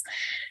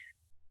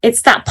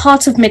that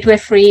part of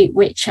midwifery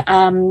which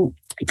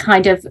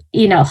kind of,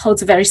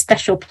 holds a very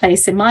special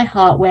place in my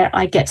heart, where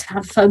I get to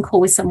have a phone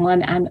call with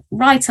someone, and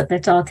right at their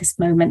darkest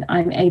moment,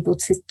 I'm able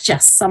to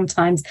just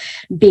sometimes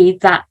be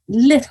that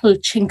little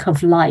chink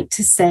of light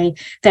to say,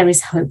 there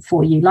is hope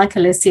for you. Like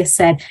Alicia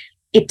said,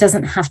 it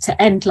doesn't have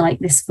to end like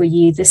this for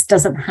you. This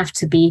doesn't have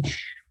to be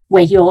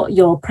where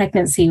your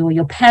pregnancy or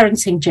your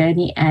parenting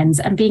journey ends,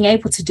 and being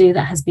able to do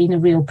that has been a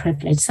real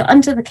privilege. So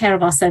under the care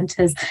of our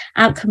centres,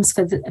 outcomes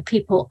for the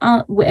people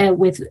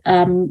with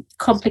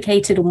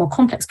complicated or more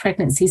complex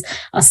pregnancies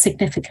are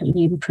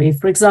significantly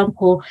improved. For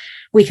example,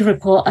 we can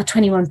report a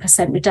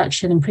 21%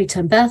 reduction in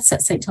preterm births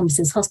at St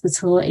Thomas's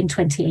Hospital in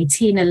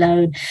 2018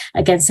 alone,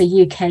 against a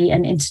UK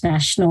and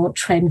international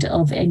trend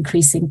of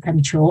increasing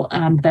premature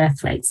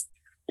birth rates.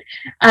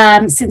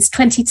 Since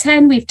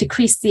 2010, we've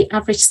decreased the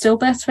average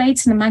stillbirth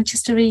rate in the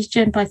Manchester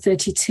region by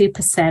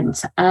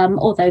 32%,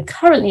 although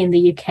currently in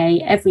the UK,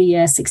 every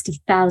year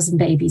 60,000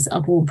 babies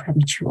are born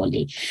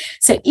prematurely.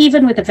 So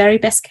even with the very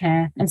best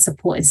care and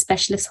support in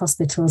specialist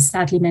hospitals,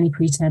 sadly many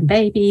preterm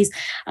babies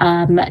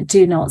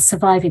do not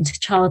survive into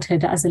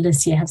childhood, as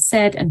Alicia have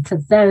said, and for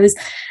those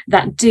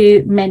that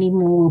do, many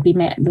more will be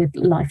met with a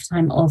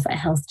lifetime of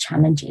health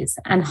challenges.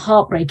 And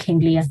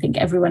heartbreakingly, I think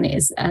everyone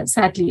is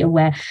sadly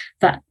aware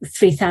that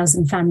 3,000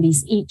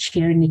 families each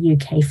year in the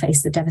UK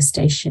face the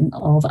devastation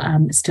of a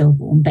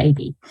stillborn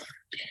baby.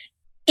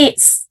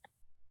 It's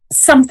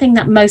something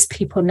that most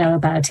people know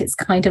about. It's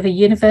kind of a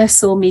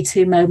universal Me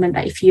Too moment,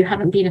 that if you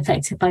haven't been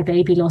affected by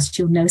baby loss,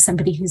 you'll know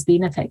somebody who's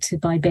been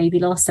affected by baby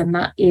loss. And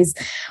that is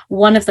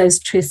one of those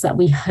truths that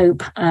we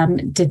hope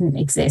didn't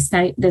exist.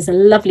 Now, there's a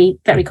lovely,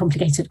 very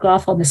complicated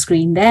graph on the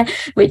screen there,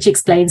 which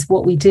explains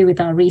what we do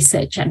with our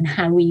research and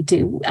how we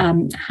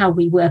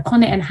work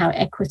on it, and how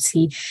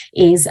equity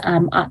is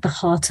at the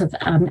heart of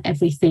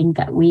everything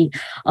that we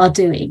are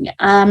doing.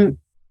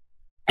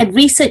 And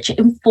research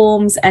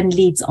informs and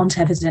leads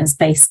onto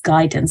evidence-based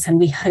guidance, and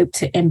we hope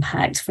to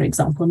impact, for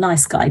example,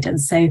 NICE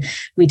guidance. So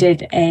we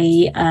did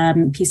a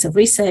piece of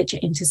research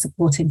into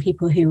supporting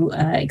people who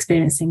are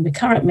experiencing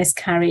recurrent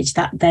miscarriage.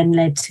 That then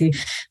led to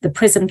the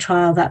PRISM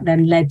trial, that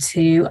then led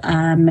to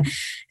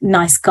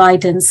NICE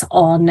guidance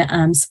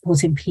on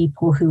supporting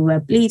people who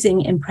were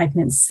bleeding in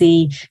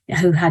pregnancy,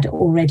 who had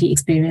already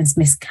experienced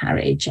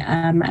miscarriage.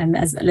 And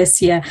as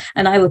Alicia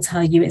and I will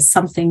tell you, it's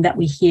something that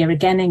we hear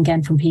again and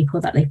again from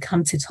people, that they've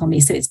come to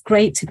Tommy. So it's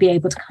great to be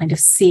able to kind of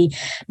see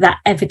that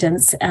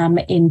evidence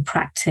in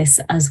practice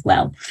as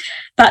well.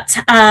 But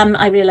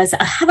I realise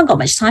I haven't got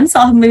much time,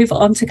 so I'll move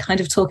on to kind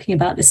of talking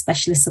about the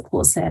specialist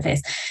support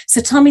service.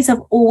 So Tommy's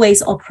have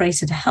always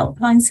operated a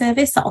helpline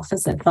service that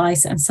offers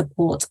advice and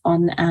support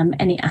on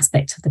any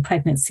aspect of the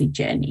pregnancy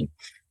journey.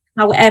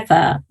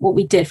 However, what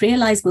we did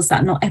realise was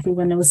that not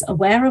everyone was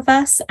aware of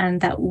us, and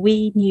that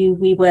we knew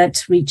we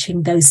weren't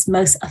reaching those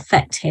most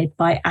affected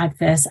by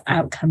adverse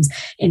outcomes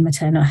in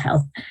maternal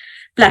health.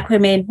 Black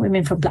women,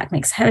 women from Black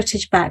mixed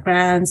heritage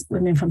backgrounds,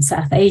 women from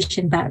South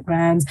Asian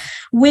backgrounds,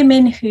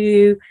 women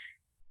who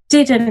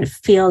didn't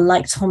feel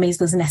like Tommy's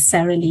was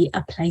necessarily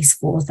a place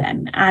for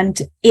them.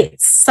 And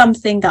it's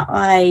something that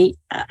I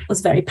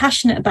was very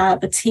passionate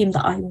about. The team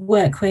that I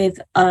work with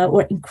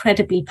were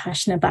incredibly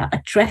passionate about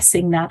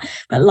addressing that.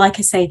 But like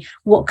I say,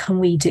 what can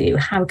we do?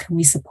 How can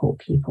we support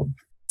people?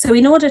 So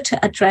in order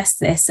to address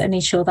this and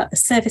ensure that the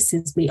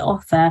services we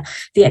offer,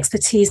 the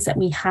expertise that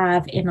we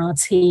have in our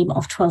team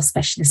of 12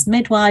 specialist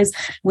midwives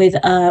with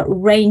a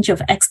range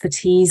of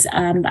expertise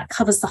that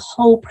covers the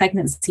whole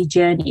pregnancy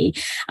journey,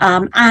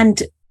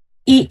 and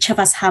each of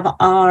us have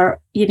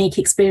our unique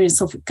experience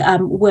of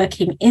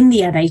working in the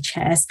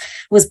NHS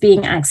was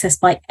being accessed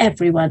by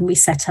everyone. We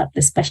set up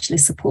the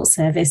specialist support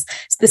service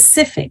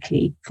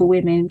specifically for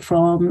women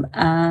from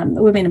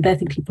women and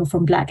birthing people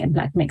from Black and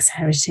Black mixed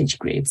heritage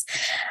groups.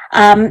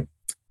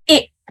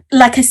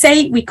 Like I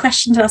say, we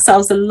questioned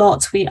ourselves a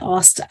lot. We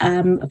asked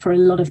for a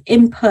lot of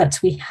input.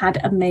 We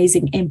had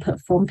amazing input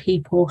from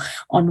people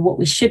on what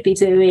we should be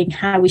doing,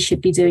 how we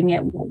should be doing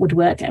it, what would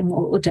work and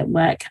what wouldn't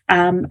work.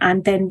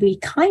 And then we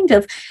kind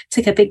of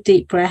took a big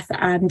deep breath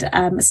and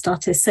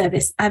started a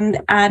service.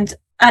 And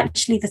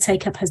actually, the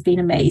take-up has been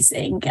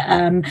amazing.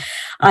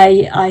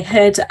 I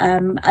heard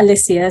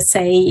Alicia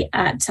say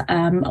at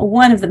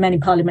one of the many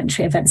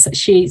parliamentary events that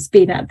she's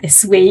been at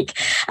this week,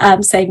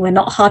 saying we're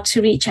not hard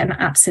to reach, and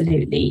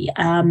absolutely.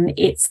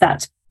 It's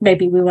that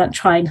maybe we weren't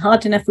trying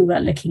hard enough, we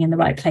weren't looking in the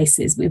right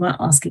places, we weren't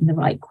asking the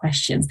right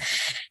questions.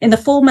 In the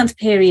 4-month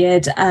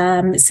period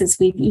since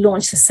we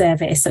launched the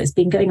service, so it's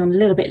been going on a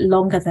little bit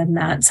longer than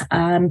that,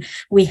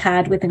 we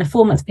had within a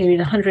 4-month period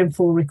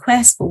 104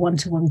 requests for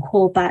one-to-one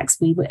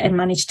callbacks. We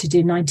managed to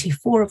do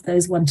 94 of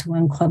those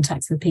one-to-one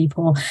contacts with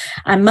people,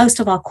 and most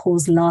of our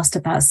calls last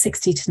about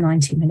 60 to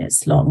 90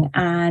 minutes long.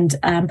 And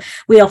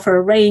we offer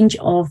a range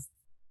of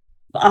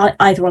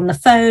either on the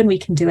phone, we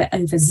can do it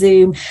over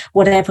Zoom,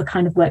 whatever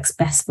kind of works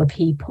best for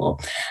people.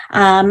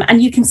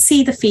 And you can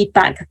see the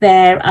feedback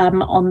there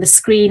on the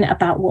screen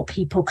about what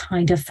people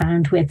kind of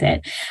found with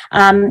it.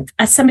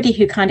 As somebody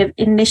who kind of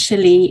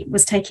initially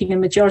was taking a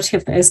majority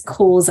of those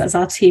calls as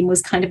our team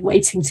was kind of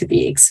waiting to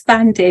be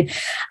expanded,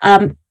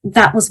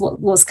 that was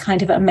what was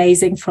kind of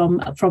amazing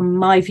from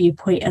my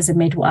viewpoint as a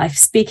midwife,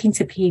 speaking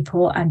to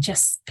people and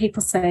just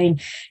people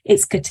saying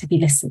it's good to be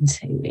listened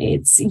to.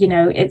 It's, you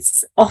know,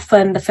 it's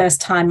often the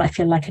first time I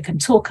feel like I can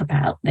talk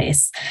about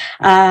this.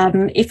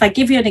 If I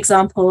give you an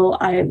example,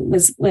 I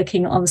was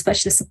working on the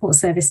specialist support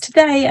service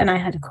today, and I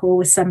had a call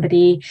with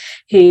somebody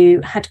who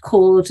had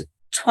called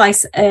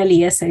twice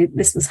earlier, so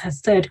this was her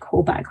 3rd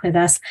call back with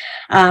us,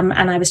 and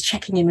I was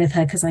checking in with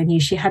her because I knew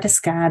she had a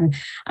scan,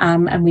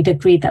 and we'd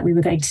agreed that we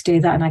were going to do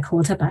that, and I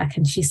called her back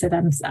and she said,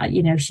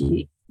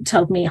 she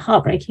told me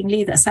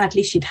heartbreakingly that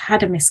sadly she'd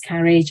had a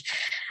miscarriage.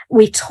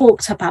 We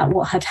talked about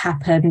what had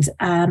happened,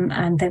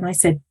 and then I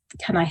said,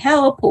 can I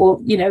help, or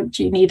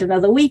do you need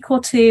another week or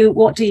 2?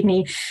 What do you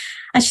need?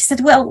 And she said,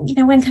 well,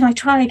 when can I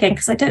try again,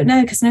 because I don't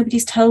know, because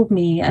nobody's told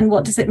me, and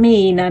what does it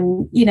mean,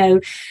 and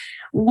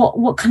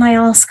what can I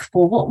ask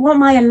for? What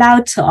am I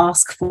allowed to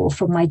ask for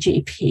from my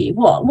GP?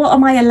 What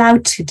am I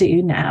allowed to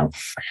do now?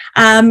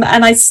 And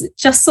I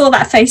just saw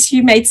that face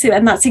you made, Sue,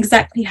 and that's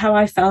exactly how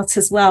I felt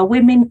as well.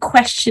 Women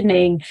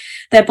questioning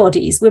their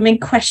bodies, women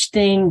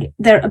questioning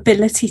their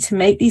ability to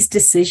make these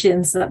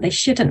decisions that they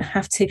shouldn't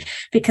have to,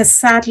 because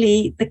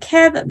sadly, the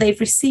care that they've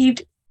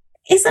received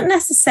isn't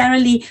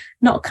necessarily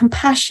not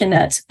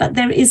compassionate, but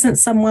there isn't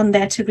someone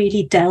there to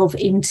really delve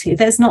into.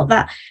 There's not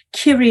that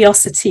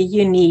curiosity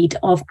you need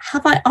of,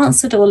 have I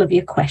answered all of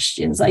your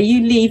questions? Are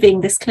you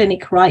leaving this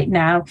clinic right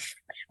now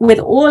with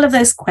all of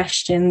those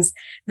questions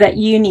that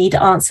you need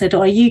answered?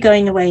 Or are you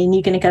going away and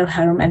you're going to go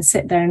home and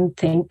sit there and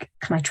think,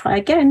 can I try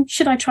again?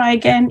 Should I try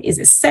again? Is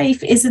it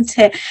safe? Isn't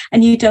it?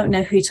 And you don't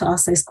know who to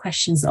ask those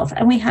questions of.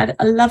 And we had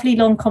a lovely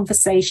long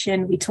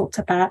conversation. We talked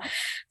about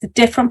the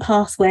different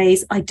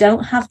pathways. I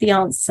don't have the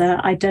answer.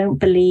 I don't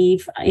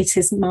believe it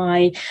is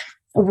my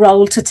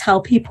role to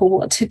tell people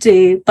what to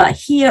do. But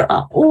here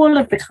are all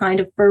of the kind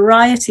of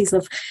varieties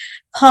of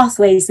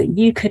pathways that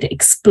you could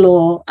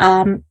explore,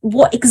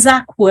 what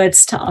exact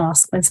words to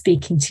ask when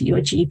speaking to your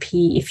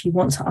GP if you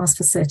want to ask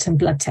for certain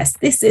blood tests.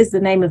 This is the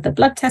name of the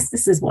blood test.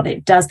 This is what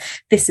it does.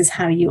 This is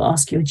how you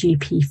ask your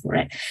GP for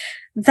it.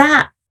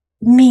 That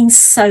means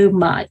so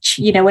much.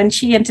 You know, when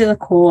she ended the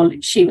call,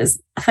 she was,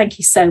 thank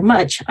you so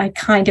much. I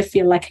kind of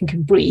feel like I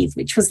can breathe,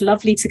 which was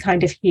lovely to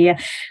kind of hear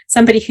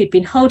somebody who'd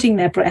been holding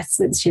their breath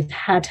since she'd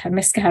had her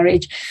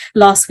miscarriage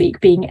last week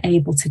being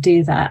able to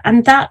do that.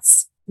 And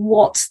that's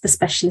what the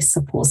specialist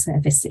support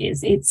service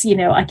is. It's, you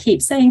know, I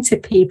keep saying to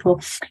people,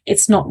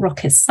 it's not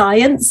rocket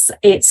science.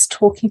 It's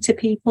talking to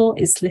people,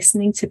 it's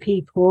listening to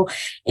people,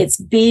 it's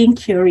being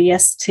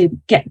curious to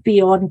get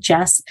beyond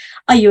just,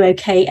 are you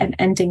okay? And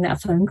ending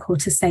that phone call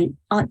to say,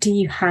 do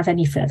you have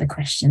any further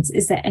questions?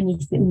 Is there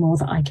anything more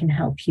that I can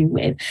help you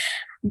with?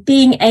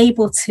 Being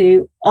able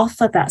to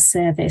offer that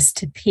service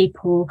to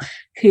people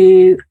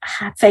who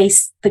have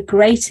faced the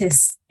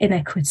greatest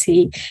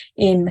inequity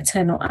in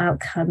maternal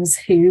outcomes,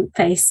 who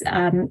face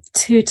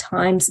 2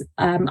 times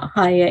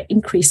higher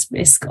increased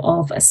risk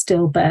of a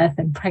stillbirth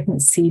and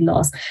pregnancy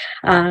loss,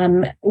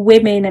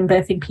 women and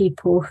birthing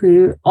people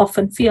who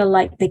often feel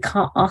like they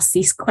can't ask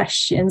these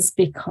questions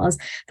because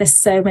there's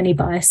so many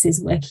biases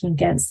working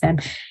against them,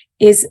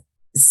 is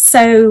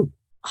so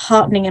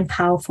heartening and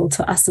powerful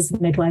to us as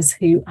midwives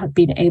who have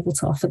been able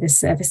to offer this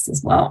service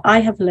as well. I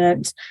have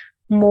learned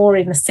more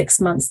in the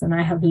 6 months than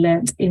I have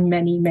learned in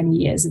many, many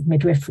years of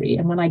midwifery.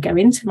 And when I go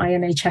into my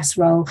NHS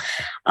role,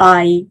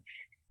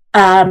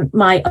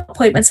 my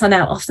appointments are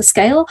now off the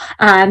scale,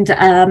 and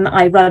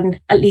I run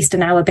at least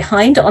an hour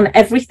behind on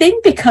everything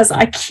because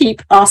I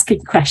keep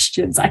asking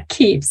questions. I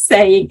keep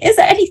saying, is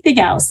there anything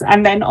else?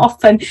 And then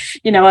often,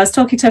 you know, I was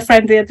talking to a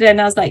friend the other day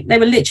and I was like, they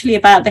were literally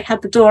they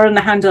had the door and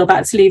the handle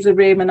about to leave the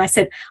room. And I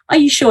said, are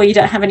you sure you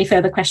don't have any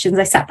further questions?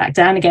 They sat back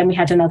down again. We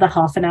had another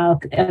half an hour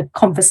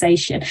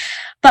conversation.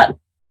 But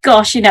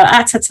gosh, you know,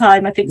 at a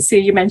time, I think, Sue,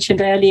 you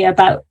mentioned earlier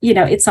about, you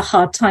know, it's a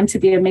hard time to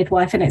be a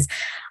midwife, and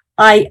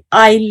I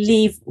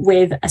leave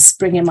with a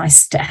spring in my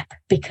step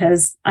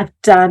because I've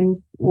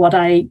done what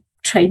I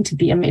trained to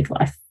be a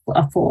midwife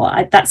for.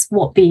 That's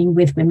what being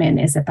with women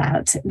is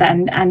about.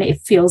 And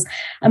it feels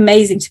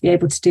amazing to be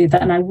able to do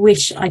that. And I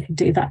wish I could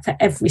do that for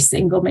every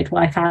single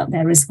midwife out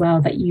there as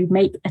well, that you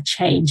make a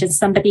change and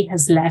somebody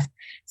has left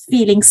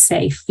feeling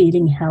safe,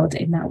 feeling held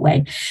in that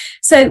way.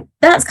 So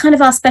that's kind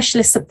of our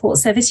specialist support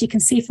service. You can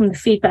see from the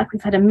feedback,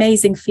 we've had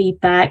amazing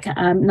feedback.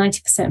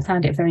 90%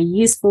 found it very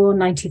useful,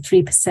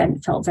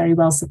 93% felt very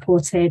well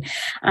supported,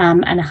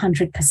 and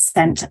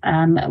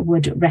 100%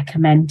 would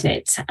recommend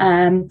it.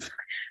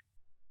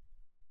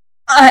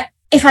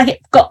 If I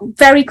got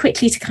very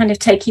quickly to kind of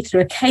take you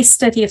through a case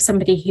study of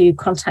somebody who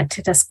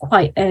contacted us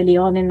quite early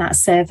on in that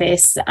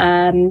service.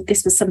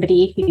 This was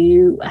somebody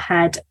who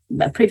had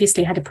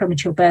previously had a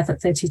premature birth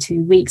at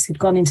 32 weeks, who'd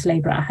gone into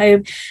labour at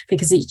home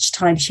because each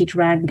time she'd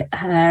rang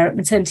her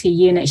maternity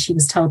unit, she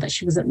was told that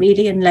she wasn't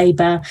really in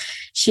labour.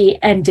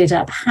 She ended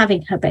up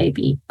having her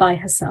baby by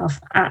herself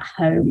at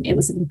home. It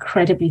was an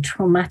incredibly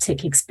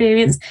traumatic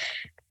experience.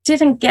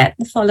 Didn't get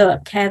the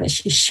follow-up care that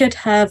she should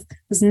have,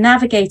 was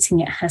navigating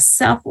it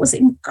herself, was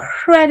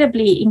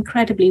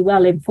incredibly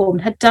well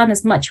informed, had done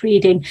as much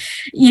reading,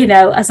 you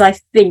know, as I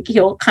think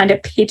your kind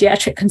of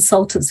pediatric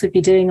consultants would be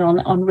doing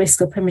on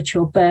risk of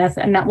premature birth,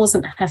 and that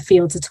wasn't her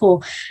field at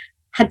all.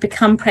 Had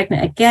become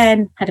pregnant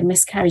again, had a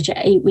miscarriage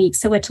at 8 weeks.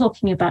 So we're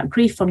talking about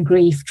grief on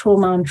grief,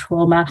 trauma on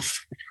trauma.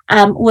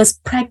 Was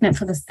pregnant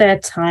for the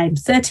 3rd time,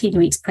 13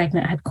 weeks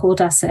pregnant, had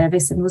called our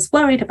service and was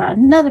worried about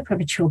another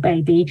premature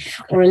baby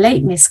or a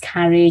late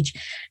miscarriage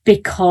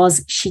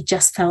because she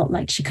just felt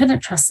like she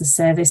couldn't trust the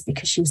service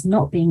because she was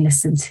not being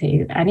listened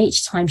to. And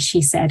each time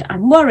she said,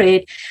 I'm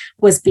worried,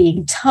 was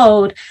being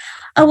told,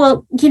 oh,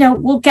 well, you know,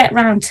 we'll get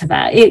round to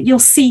that. You'll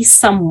see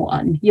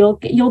someone, you'll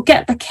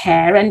get the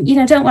care, and, you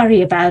know, don't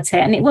worry about it,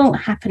 and it won't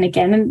happen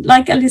again. And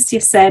like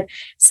Alicia said,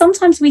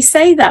 sometimes we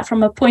say that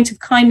from a point of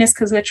kindness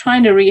because we're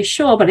trying to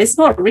reassure, but it's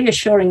not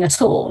reassuring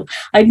at all.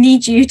 I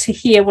need you to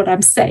hear what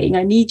I'm saying.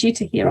 I need you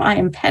to hear I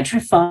am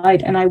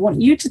petrified, and I want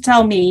you to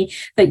tell me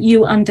that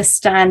you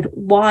understand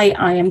why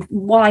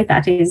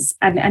that is,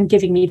 and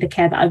giving me the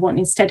care that I want,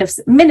 instead of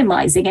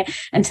minimizing it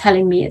and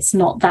telling me it's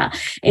not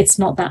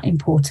that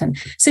important.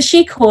 So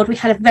she called, we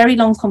had a very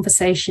long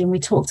conversation. We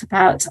talked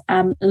about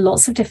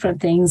lots of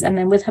different things, and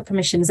then with her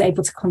permission was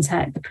able to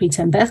contact the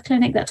preterm birth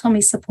clinic that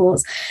Tommy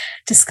supports,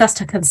 discussed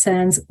her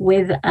concerns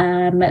with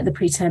the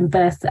preterm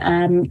birth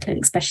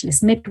clinic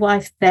specialist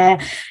midwife there,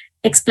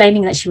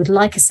 explaining that she would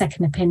like a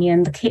second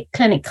opinion. The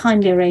clinic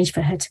kindly arranged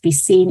for her to be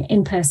seen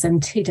in person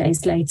 2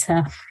 days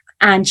later,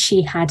 and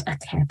she had a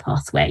care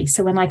pathway.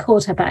 So when I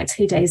called her back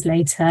 2 days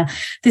later,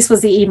 this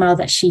was the email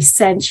that she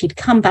sent. She'd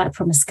come back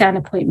from a scan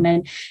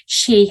appointment.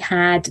 She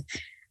had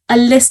a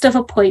list of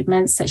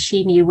appointments that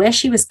she knew where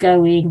she was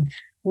going,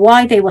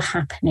 why they were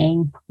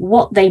happening,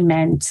 what they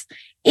meant,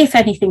 if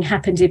anything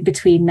happened in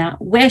between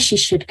that, where she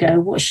should go,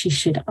 what she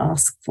should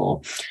ask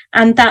for.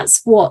 And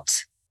that's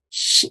what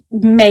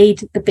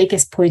made the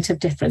biggest point of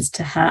difference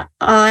to her.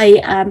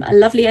 A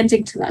lovely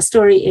ending to that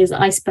story is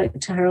I spoke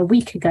to her a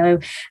week ago,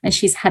 and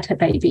she's had her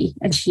baby,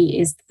 and she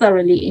is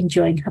thoroughly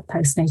enjoying her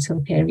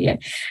postnatal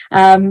period.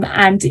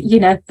 And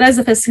you know, those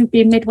of us who've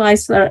been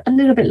midwives for a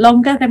little bit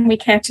longer than we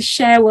care to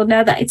share will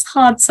know that it's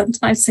hard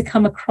sometimes to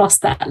come across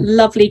that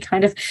lovely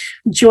kind of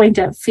joined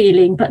up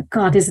feeling, but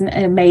God, isn't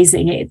it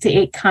amazing?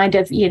 It kind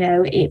of, you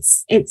know,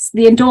 it's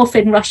the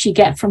endorphin rush you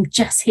get from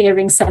just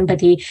hearing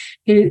somebody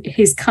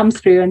who's come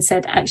through and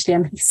said, actually,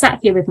 I'm sat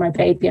here with my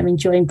baby, I'm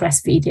enjoying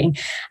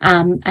breastfeeding.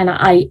 And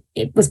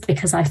it was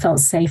because I felt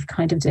safe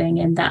kind of doing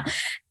in that.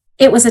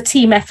 It was a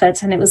team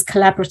effort and it was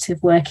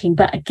collaborative working,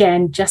 but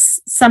again,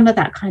 just some of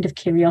that kind of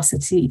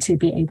curiosity to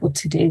be able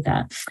to do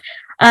that.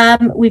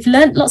 We've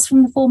learned lots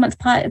from the 4-month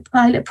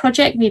pilot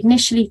project. We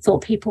initially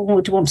thought people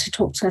would want to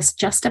talk to us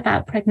just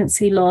about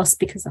pregnancy loss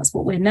because that's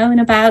what we're known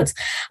about.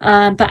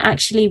 But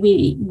actually,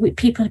 we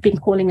people have been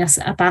calling us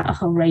about a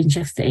whole range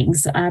of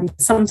things.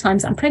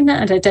 Sometimes I'm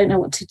pregnant and I don't know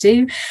what to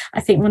do.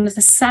 I think one of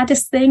the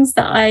saddest things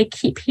that I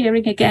keep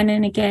hearing again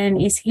and again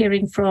is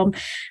hearing from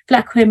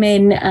Black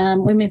women,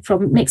 women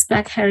from mixed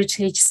Black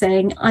heritage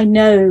saying, I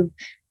know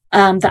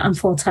that I'm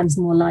 4 times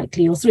more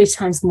likely or 3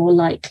 times more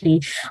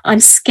likely. I'm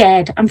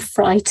scared, I'm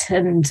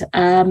frightened.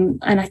 And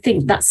I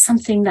think that's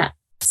something that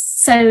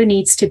so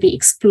needs to be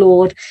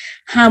explored.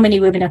 How many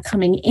women are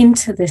coming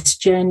into this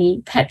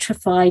journey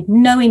petrified,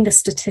 knowing the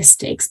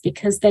statistics,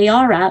 because they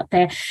are out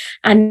there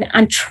and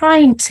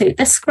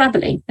they're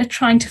scrabbling, they're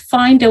trying to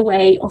find a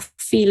way of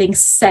feeling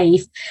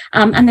safe,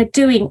 and they're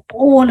doing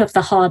all of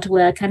the hard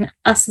work, and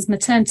us as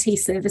maternity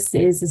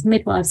services, as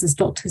midwives, as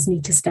doctors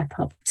need to step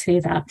up to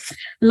that.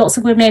 Lots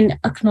of women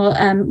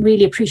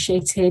really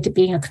appreciated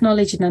being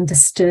acknowledged and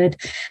understood,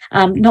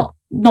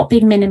 not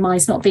being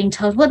minimized, not being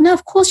told, well, no,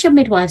 of course your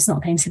midwife's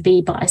not going to be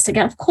biased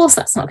again. Of course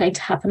that's not going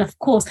to happen, of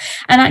course.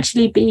 And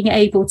actually being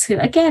able to,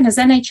 again, as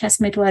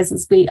NHS midwives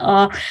as we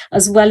are,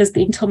 as well as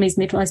being Tommy's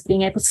midwives,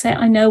 being able to say,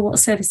 I know what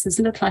services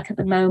look like at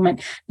the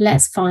moment.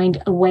 Let's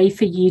find a way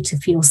for you to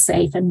feel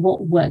safe and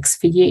what works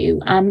for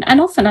you. And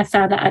often I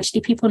found that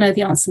actually people know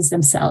the answers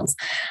themselves,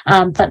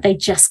 but they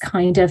just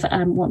kind of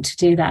want to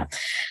do that.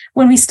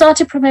 When we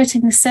started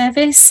promoting the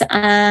service,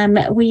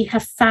 we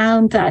have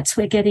found that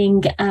we're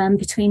getting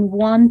between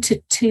 1,000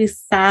 to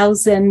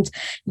 2,000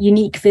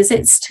 unique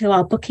visits to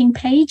our booking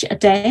page a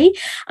day,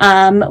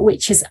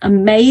 which is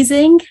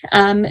amazing.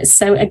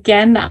 So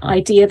again, that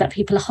idea that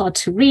people are hard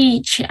to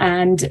reach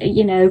and,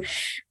 you know,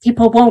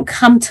 people won't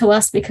come to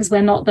us because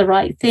we're not the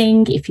right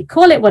thing. If you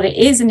call it what it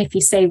is, and if you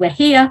say we're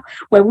here,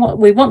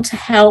 we want to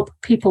help,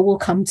 people will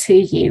come to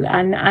you.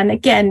 And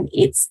again,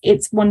 it's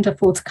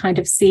wonderful to kind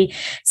of see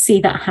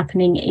that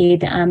happening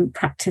in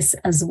practice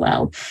as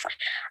well.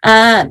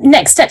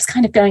 Next steps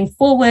kind of going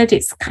forward,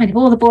 it's kind of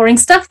all the boring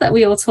stuff that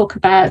we all talk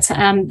about.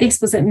 This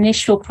was an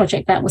initial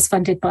project that was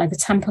funded by the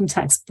Tampon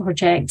Tax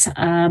Project,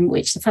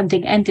 which the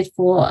funding ended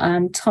for.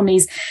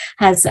 Tommy's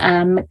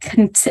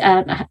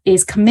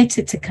is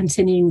committed to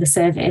continuing the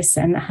service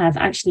and have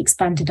actually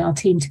expanded our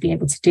team to be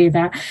able to do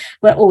that.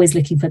 We're always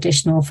looking for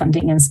additional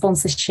funding and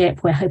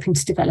sponsorship. We're hoping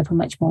to develop a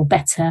much more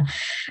better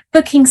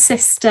booking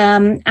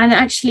system and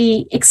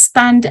actually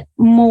expand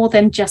more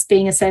than just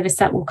being a service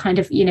that will kind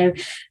of, you know,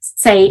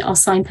 say I'll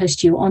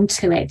signpost you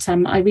onto it.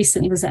 I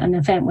recently was at an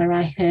event where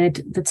I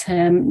heard the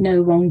term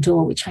no wrong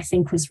door, which I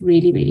think was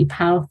really, really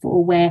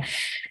powerful, where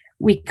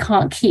we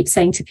can't keep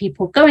saying to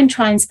people, go and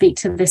try and speak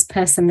to this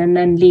person and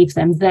then leave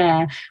them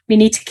there. We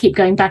need to keep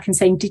going back and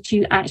saying, did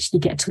you actually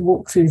get to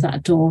walk through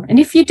that door? And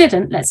if you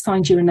didn't, let's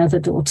find you another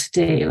door to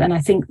do. And I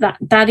think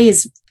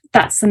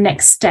that's the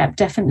next step,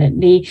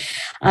 definitely,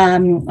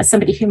 as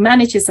somebody who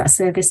manages that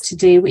service to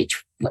do,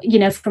 which, you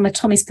know, from a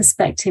Tommy's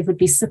perspective would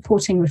be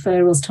supporting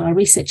referrals to our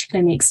research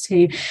clinics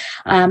to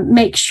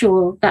make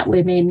sure that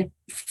women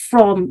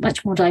from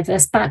much more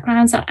diverse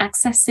backgrounds are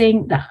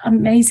accessing the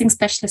amazing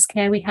specialist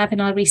care we have in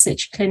our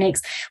research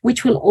clinics,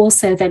 which will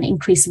also then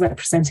increase the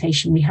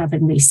representation we have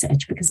in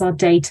research, because our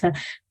data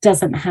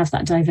doesn't have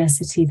that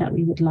diversity that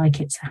we would like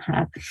it to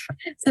have.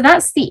 So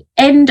that's the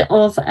end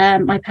of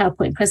my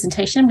PowerPoint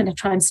presentation. I'm going to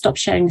try and stop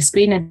sharing the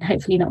screen and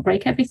hopefully not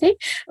break everything,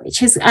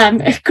 which is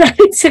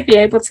great to be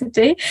able to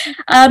do.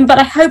 But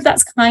I hope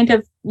that's kind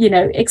of, you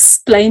know,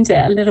 explained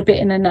it a little bit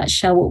in a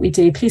nutshell what we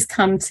do. Please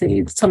come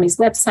to Tommy's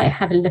website,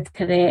 have a look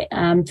at it.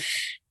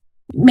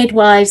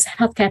 midwives,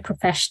 healthcare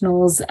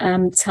professionals,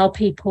 tell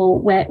people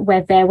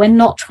we're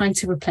not trying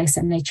to replace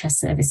NHS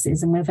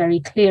services, and we're very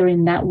clear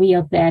in that we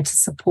are there to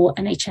support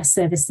NHS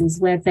services.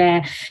 We're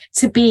there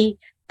to be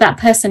that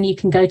person you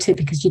can go to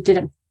because you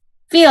didn't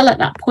feel at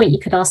that point you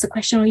could ask a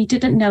question, or you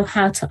didn't know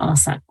how to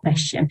ask that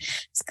question.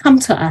 So come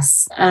to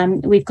us.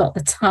 We've got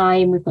the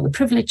time, we've got the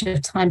privilege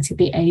of time to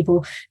be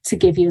able to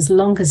give you as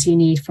long as you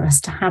need for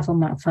us to have on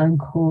that phone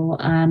call.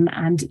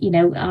 And, you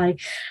know,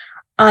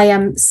 I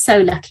am so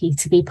lucky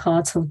to be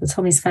part of the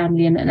Tommy's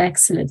family and an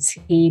excellent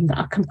team that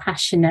are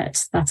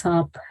compassionate, that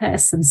are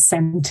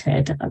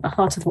person-centered. At the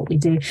heart of what we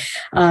do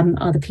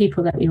are the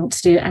people that we want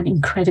to do, and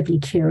incredibly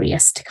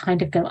curious to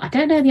kind of go, I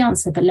don't know the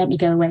answer, but let me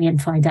go away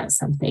and find out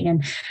something.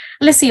 And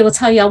Alicia will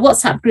tell you, our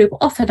WhatsApp group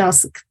often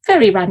asks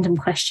very random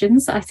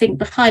questions. I think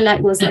the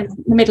highlight was in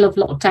the middle of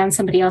lockdown,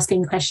 somebody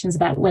asking questions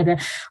about whether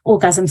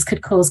orgasms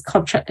could cause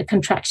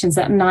contractions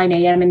at 9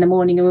 a.m. in the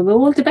morning. And we were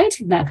all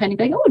debating that, kind of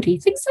going, oh, do you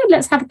think so?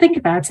 Let's have a think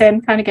about it.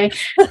 And kind of going,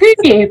 who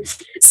knew?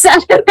 So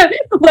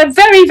we're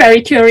very,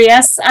 very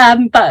curious.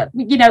 But,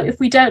 you know, if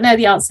we don't know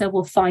the answer,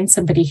 we'll find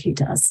somebody who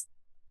does.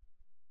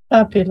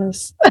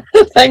 Fabulous.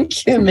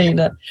 Thank you,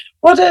 Mina.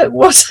 What a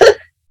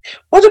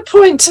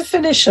point to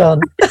finish on.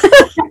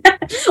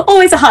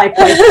 Always a high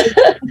point.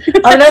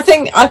 And I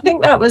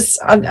think that was,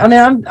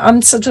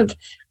 I'm sort of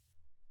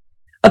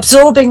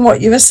absorbing what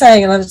you were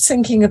saying, and I was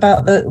thinking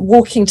about the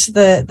walking to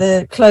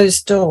the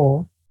closed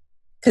door,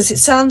 because it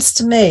sounds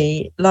to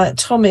me like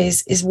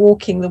Tommy's is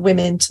walking the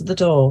women to the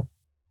door.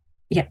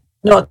 Yeah.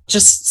 Not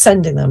just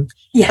sending them.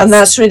 Yes. And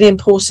that's really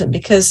important,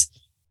 because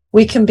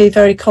we can be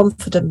very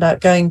confident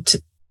about going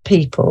to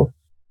people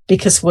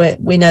because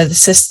we know the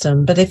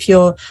system. But if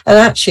you're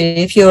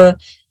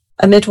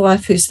a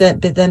midwife who's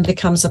then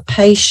becomes a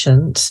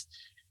patient,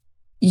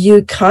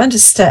 you kind of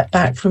step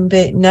back from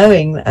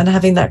knowing and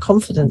having that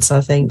confidence,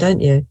 I think, don't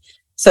you?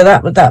 So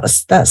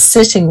that's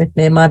sitting with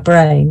me in my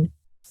brain.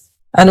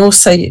 And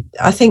also,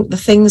 I think the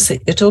things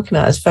that you're talking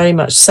about is very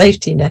much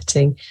safety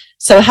netting.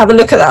 So have a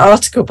look at that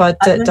article by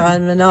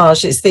Diane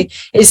Menage. It's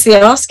the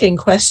asking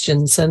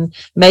questions and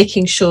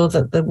making sure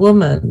that the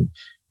woman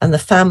and the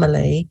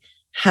family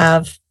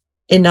have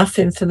enough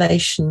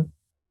information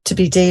to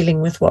be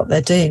dealing with what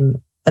they're doing.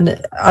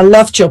 And I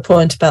loved your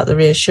point about the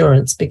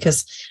reassurance,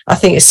 because I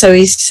think it's so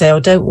easy to say,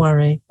 oh, don't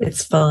worry,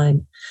 it's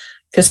fine.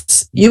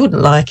 Because you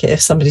wouldn't like it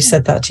if somebody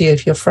said that to you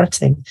if you're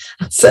fretting.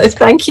 So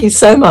thank you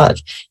so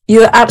much.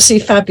 You're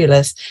absolutely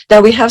fabulous. Now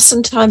we have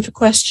some time for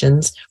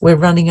questions. We're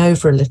running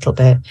over a little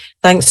bit.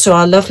 Thanks to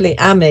our lovely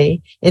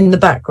Amy in the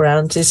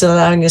background is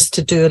allowing us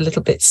to do a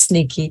little bit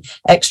sneaky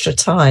extra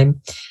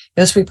time,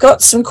 because we've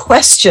got some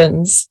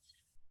questions.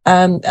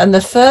 And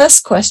the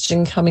first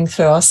question coming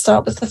through, I'll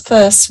start with the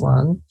first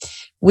one,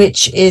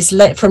 which is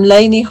from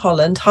Lainey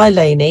Holland. Hi,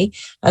 Lainey.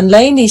 And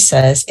Lainey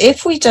says,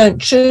 if we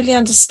don't truly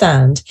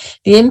understand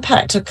the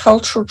impact of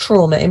cultural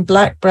trauma in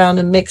Black, brown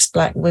and mixed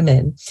Black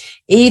women,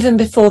 even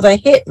before they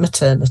hit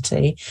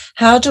maternity,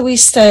 how do we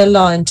stay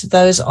aligned to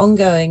those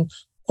ongoing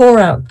poor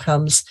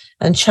outcomes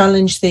and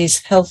challenge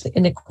these health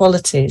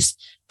inequalities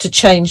to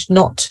change,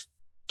 not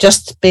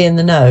just be in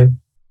the know?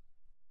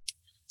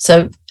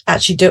 So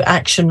actually do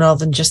action rather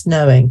than just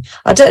knowing.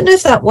 I don't know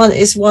if that one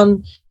is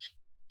one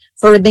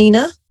for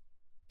Amina,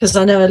 because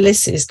I know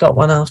Alicia's got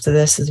one after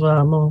this as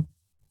well. More.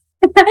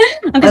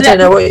 I don't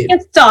know what you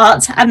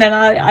start, and then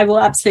I will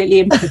absolutely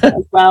improve it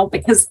as well,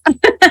 because.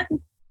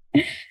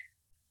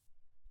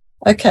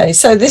 Okay,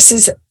 so this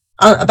is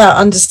about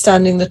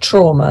understanding the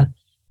trauma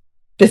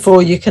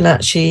before you can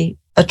actually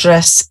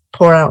address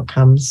poor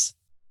outcomes.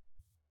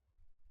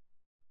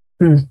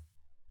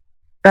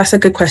 That's a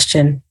good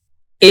question.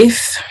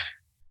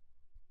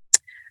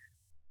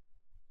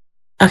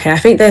 I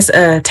think there's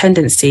a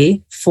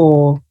tendency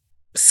for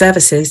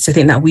services to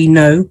think that we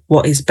know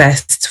what is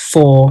best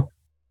for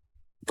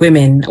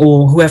women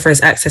or whoever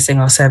is accessing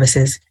our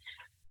services.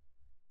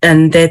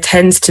 And there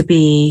tends to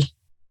be,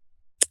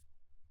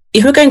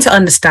 if we're going to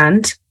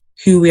understand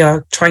who we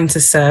are trying to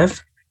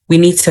serve, we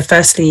need to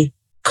firstly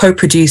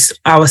co-produce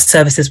our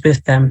services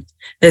with them.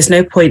 There's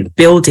no point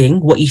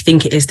building what you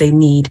think it is they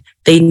need.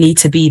 They need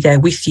to be there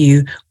with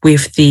you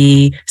with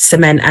the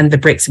cement and the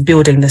bricks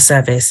building the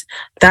service.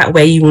 That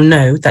way you will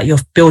know that you're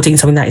building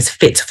something that is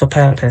fit for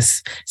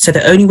purpose. So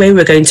the only way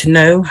we're going to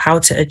know how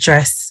to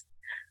address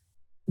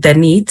their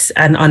needs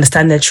and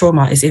understand their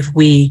trauma is if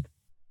we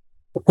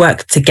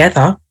work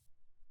together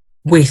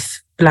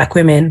with Black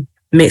women,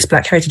 mixed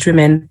Black heritage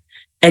women,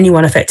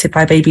 anyone affected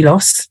by baby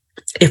loss,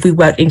 if we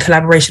work in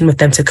collaboration with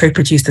them to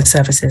co-produce the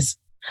services.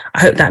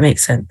 I hope that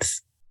makes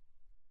sense.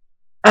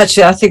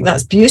 Actually, I think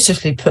that's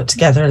beautifully put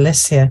together,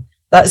 Alicia.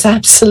 That's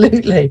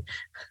absolutely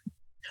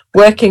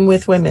working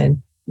with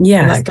women.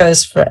 Yeah. And that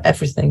goes for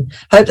everything.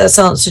 Hope that's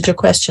answered your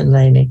question,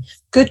 Lainey.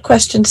 Good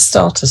question to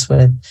start us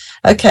with.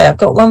 Okay, I've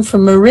got one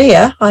from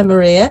Maria. Hi,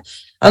 Maria.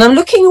 And I'm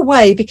looking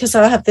away because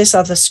I have this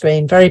other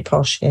screen, very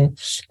posh here.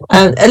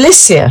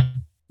 Alicia,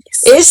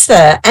 yes. Is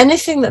there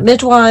anything that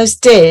midwives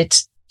did,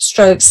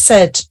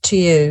 said to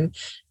you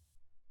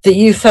that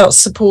you felt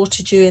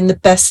supported you in the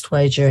best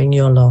way during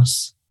your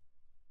loss?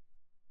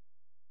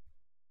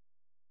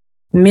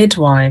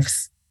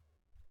 Midwives.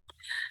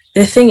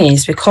 The thing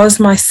is, because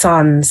my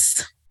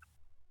son's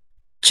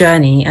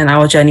journey and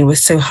our journey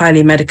was so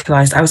highly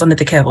medicalized, I was under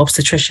the care of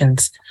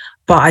obstetricians.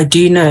 But I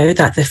do know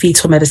that the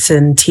fetal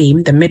medicine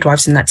team, the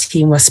midwives in that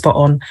team, were spot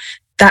on.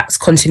 That's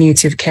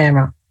continuity of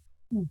care.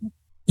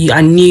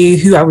 I knew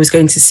who I was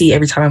going to see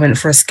every time I went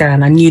for a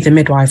scan. I knew the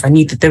midwife. I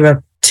knew that there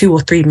were 2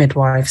 or 3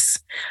 midwives.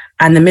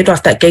 And the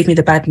midwife that gave me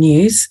the bad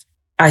news,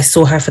 I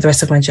saw her for the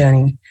rest of my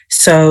journey.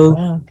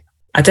 So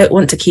I don't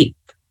want to keep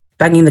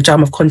banging the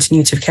drum of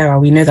continuity of care.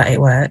 We know that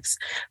it works.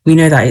 We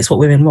know that it's what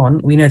women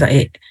want. We know that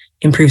it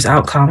improves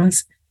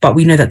outcomes, but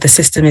we know that the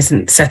system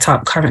isn't set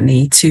up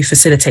currently to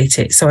facilitate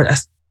it. So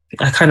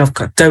I kind of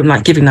don't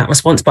like giving that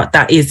response, but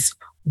that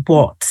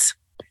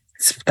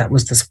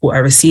was the support I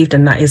received,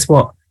 and that is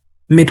what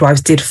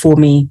midwives did for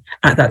me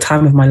at that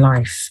time of my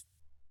life.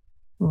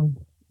 And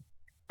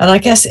I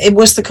guess it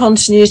was the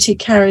continuity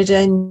carried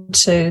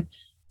into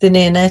the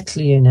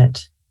neonatal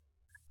unit.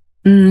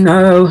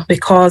 No,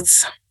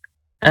 because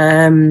he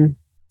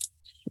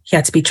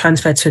had to be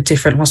transferred to a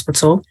different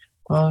hospital.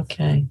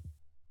 Okay.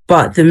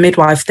 But the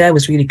midwife there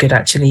was really good,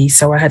 actually.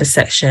 So I had a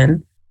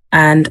section,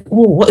 and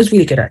what was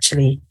really good,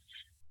 actually,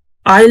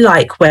 I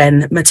like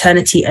when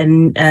maternity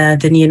and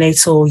the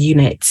neonatal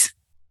unit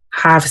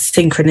have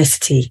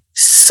synchronicity.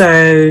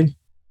 So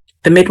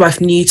the midwife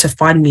knew to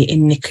find me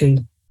in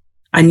NICU.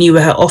 I knew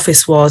where her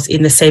office was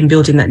in the same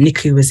building that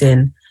NICU was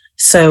in.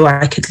 So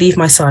I could leave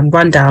my son,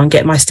 run down,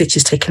 get my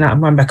stitches taken out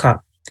and run back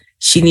up.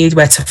 She knew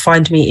where to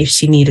find me if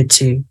she needed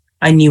to.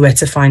 I knew where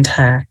to find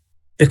her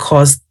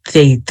because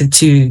the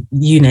 2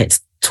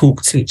 units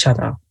talk to each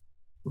other.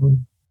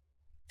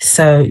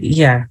 So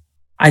yeah,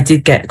 I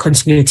did get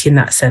continuity in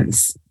that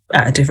sense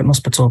at a different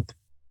hospital.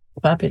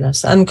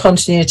 Fabulous. And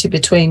continuity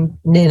between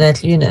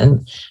neonatal unit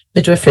and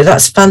midwifery.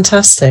 That's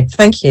fantastic.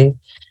 Thank you.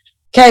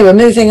 Okay, we're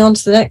moving on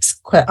to the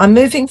next question. I'm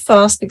moving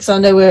fast because I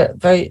know we're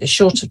very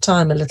short of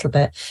time a little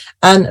bit.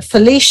 And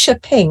Felicia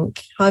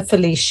Pink, hi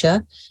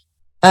Felicia,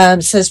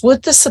 says,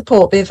 would the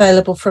support be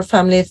available for a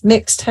family of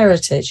mixed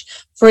heritage?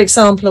 For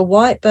example, a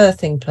white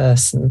birthing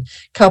person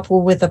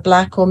coupled with a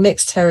black or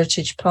mixed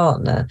heritage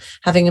partner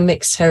having a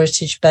mixed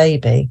heritage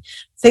baby.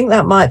 I think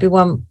that might be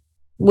one.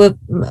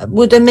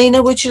 Would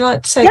Amina, would you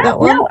like to take that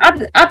one? No,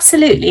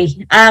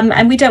 absolutely.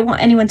 And we don't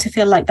want anyone to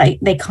feel like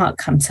they can't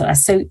come to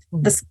us. So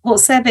the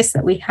support service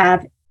that we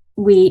have,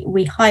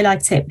 we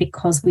highlight it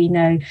because we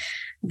know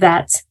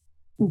that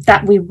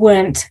we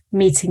weren't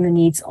meeting the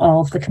needs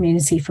of the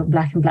community from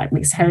Black and Black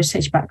mixed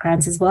heritage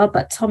backgrounds as well.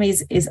 But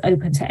Tommy's is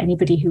open to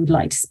anybody who would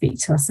like to speak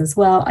to us as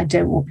well. I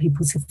don't want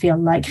people to feel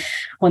like,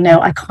 well,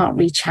 no, I can't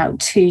reach out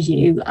to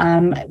you.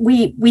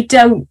 We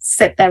don't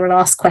sit there and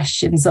ask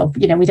questions of,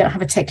 we don't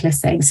have a tick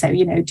list saying, so,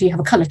 do you have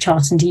a colour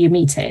chart and do you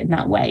meet it in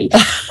that way?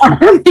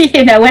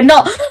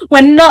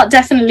 We're not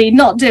definitely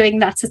not doing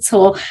that at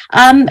all.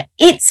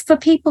 It's for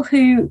people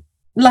who,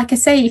 like I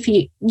say, if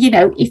you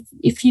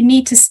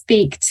need to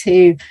speak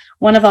to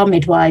one of our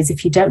midwives,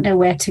 if you don't know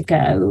where to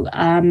go,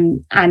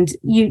 and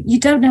you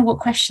don't know what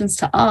questions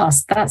to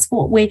ask, that's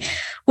what we're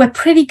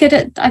pretty good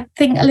at. I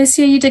think,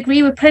 Alicia, you'd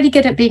agree, we're pretty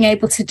good at being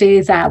able to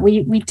do that.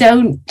 We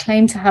don't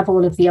claim to have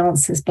all of the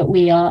answers, but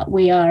we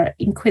are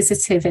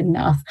inquisitive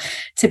enough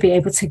to be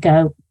able to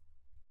go,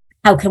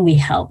 how can we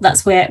help?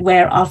 That's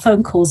where our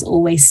phone calls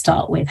always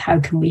start with,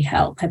 how can we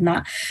help? And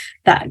that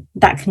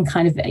can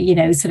kind of,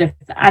 sort of,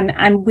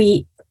 and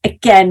we,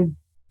 again,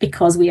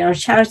 because we are a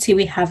charity,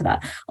 we have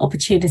that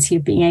opportunity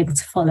of being able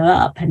to follow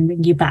up and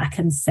ring you back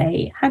and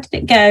say, how did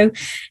it go?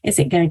 Is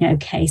it going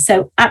okay?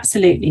 So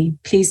absolutely,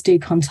 please do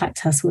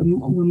contact us. We're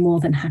more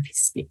than happy to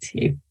speak to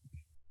you.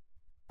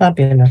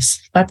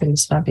 Fabulous. Okay,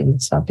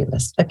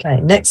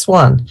 next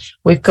one.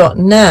 We've got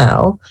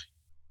now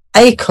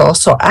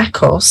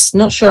Akos,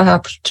 not sure how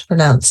to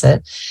pronounce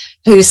it,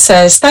 who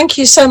says, thank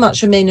you so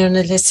much, Amina and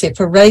Alicia,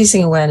 for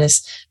raising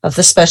awareness of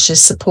the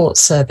Specialist Support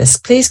Service.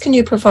 Please can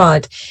you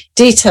provide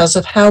details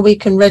of how we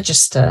can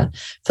register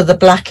for the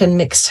Black and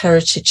Mixed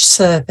Heritage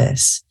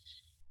Service?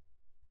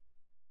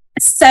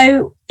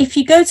 So if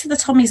you go to the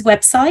Tommy's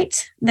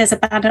website, there's a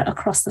banner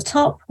across the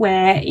top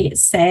where it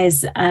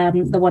says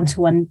the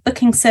one-to-one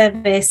booking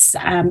service.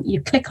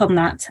 You click on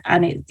that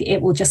and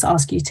it will just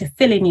ask you to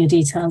fill in your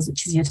details,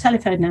 which is your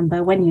telephone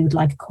number, when you would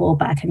like a call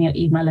back, and your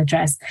email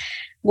address,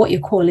 what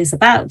your call is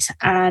about,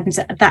 and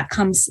that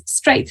comes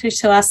straight through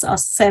to us. Our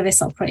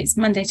service operates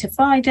Monday to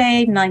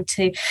Friday, 9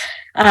 to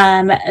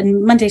 5.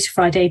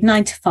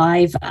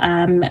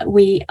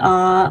 We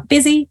are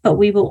busy, but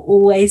we will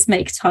always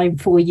make time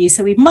for you.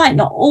 So we might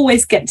not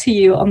always get to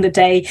you on the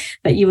day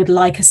that you would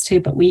like us to,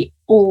 but we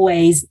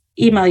always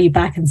email you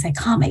back and say,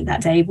 can't make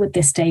that day, would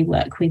this day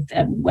work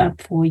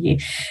for you?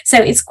 So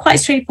it's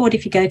quite straightforward.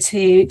 If you go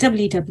to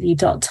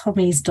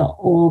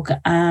www.tommys.org,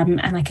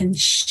 and I can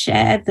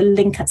share the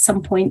link at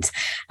some point,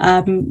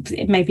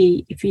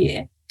 maybe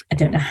I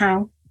don't know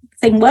how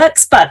thing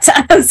works, but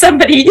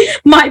somebody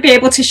might be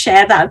able to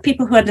share that.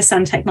 People who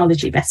understand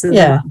technology better than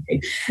I do.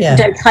 Yeah.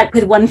 Don't type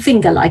with one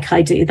finger like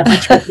I do, that my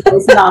child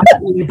always laugh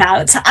at me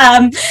about.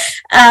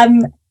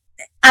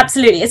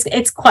 Absolutely,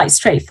 it's quite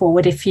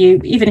straightforward.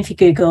 Even if you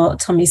Google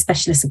Tommy's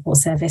Specialist Support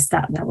Service,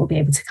 that will be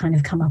able to kind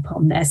of come up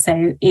on there.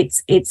 So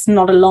it's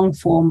not a long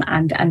form,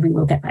 and we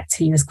will get back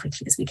to you as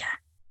quickly as we can.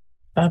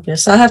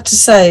 Fabulous. I have to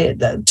say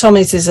that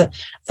Tommy's is a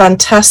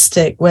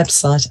fantastic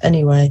website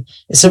anyway.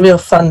 It's a real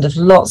fund of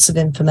lots of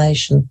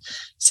information.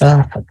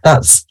 So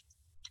that's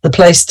the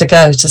place to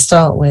go to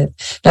start with.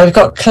 Now we've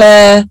got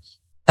Claire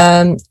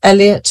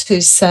Elliott,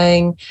 who's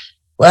saying,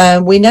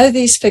 we know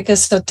these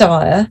figures are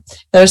dire.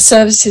 There are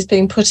services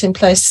being put in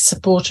place to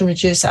support and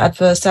reduce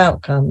adverse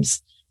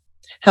outcomes.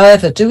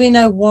 However, do we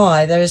know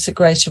why there is a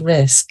greater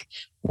risk?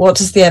 What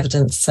does the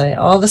evidence say?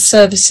 Are the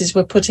services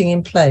we're putting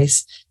in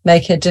place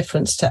making a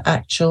difference to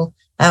actual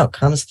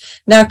outcomes?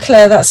 Now,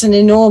 Claire, that's an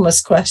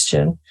enormous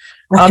question.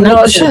 I'm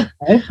not sure.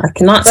 I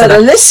can answer but that.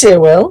 Alicia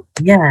will.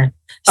 Yeah.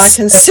 I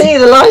can see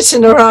the light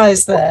in her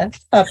eyes there.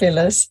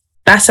 Fabulous.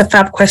 That's a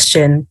fab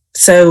question.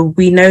 So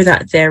we know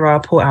that there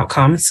are poor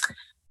outcomes.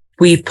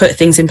 We've put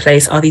things in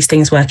place. Are these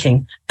things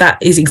working? That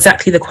is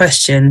exactly the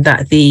question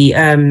that the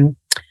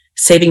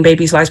Saving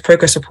Babies' Lives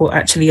Progress Report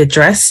actually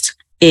addressed.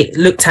 It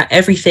looked at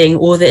everything,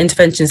 all the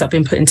interventions that have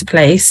been put into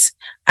place,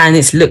 and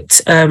it's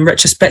looked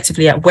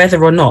retrospectively at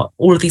whether or not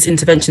all of these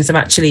interventions have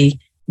actually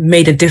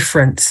made a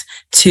difference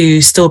to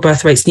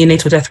stillbirth rates,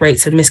 neonatal death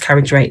rates, and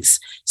miscarriage rates.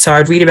 So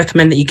I'd really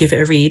recommend that you give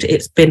it a read.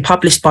 It's been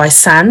published by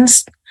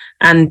SANS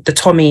and the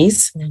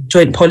Tommy's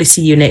Joint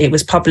Policy Unit. It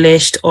was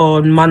published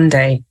on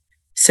Monday,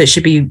 so it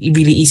should be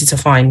really easy to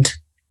find.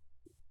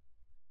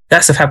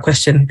 That's a fab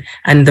question,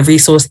 and the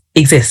resource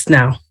exists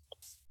now.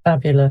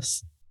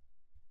 Fabulous.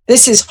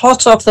 This is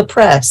hot off the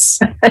press.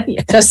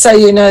 Yeah. Just so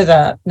you know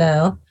that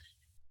now,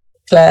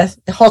 Claire,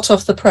 hot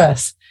off the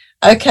press.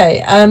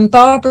 Okay,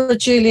 Barbara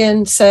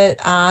Julian said,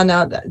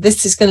 now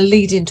this is going to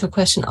lead into a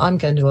question I'm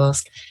going to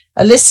ask.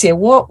 Alicia,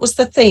 what was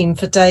the theme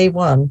for day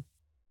one?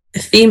 The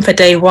theme for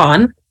day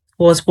one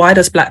was, why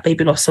does Black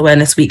Baby Loss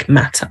Awareness Week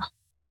matter?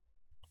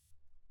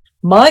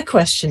 My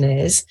question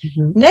is,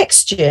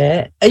 next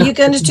year, are you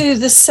going to do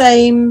the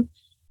same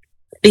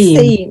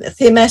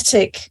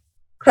thematic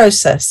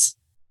process?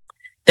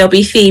 There'll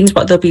be themes,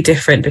 but they'll be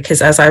different because,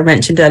 as I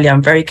mentioned earlier,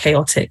 I'm very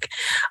chaotic.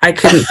 I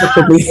couldn't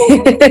probably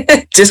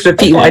just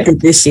repeat what I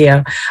did this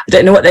year. I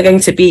don't know what they're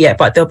going to be yet,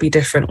 but there'll be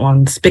different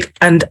ones.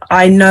 And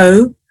I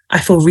know I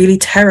feel really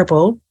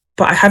terrible,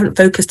 but I haven't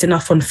focused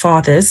enough on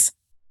fathers,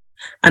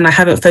 and I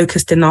haven't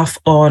focused enough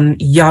on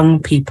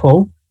young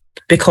people,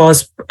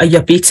 because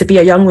to be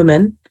a young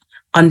woman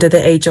under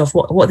the age of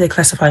what they're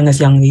classifying as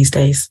young these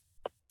days,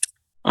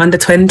 under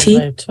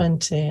 20.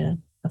 20, yeah.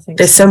 I think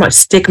there's so much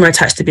stigma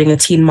attached to being a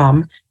teen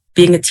mum.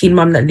 Being a teen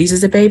mum that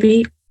loses a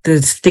baby,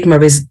 the stigma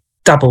is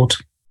doubled.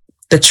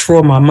 The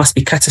trauma must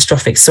be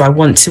catastrophic. So I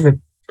want to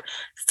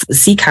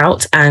seek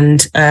out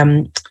and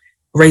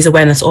raise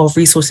awareness of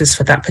resources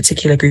for that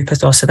particular group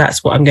as well. So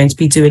that's what I'm going to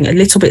be doing a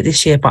little bit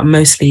this year, but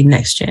mostly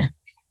next year.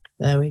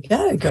 There we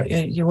go. Got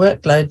your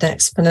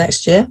workload for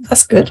next year.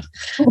 That's good.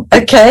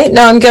 Okay,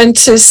 now I'm going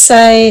to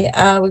say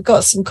we've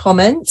got some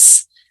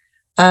comments.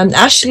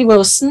 Ashley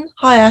Wilson,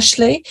 hi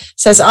Ashley,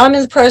 says, I'm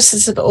in the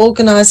process of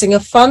organising a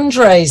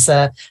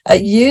fundraiser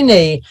at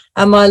uni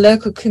and my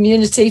local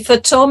community for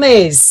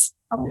Tommy's.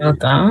 Well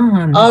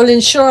done. I'll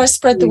ensure I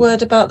spread the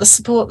word about the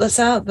support that's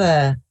out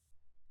there.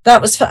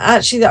 That was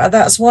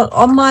that's what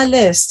on my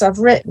list I've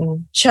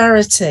written,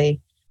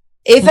 charity.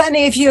 If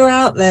any of you are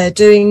out there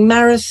doing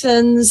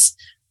marathons,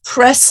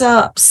 press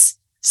ups,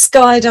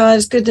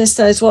 skydives, goodness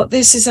knows what,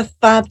 this is a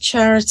fab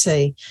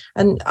charity.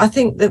 And I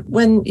think that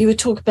when you were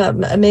talking about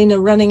Amina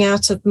running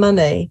out of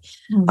money,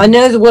 I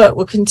know the work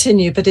will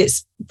continue, but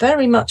it's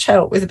very much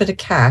helped with a bit of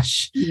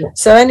cash. Yeah.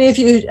 So any of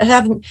you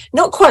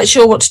not quite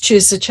sure what to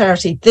choose as a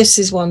charity, this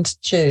is one to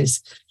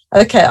choose.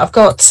 Okay, I've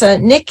got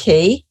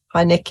Nikki.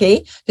 Hi,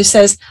 Nikki, who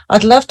says,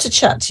 I'd love to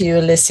chat to you,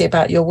 Alicia,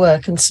 about your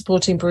work and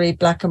supporting bereaved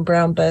Black and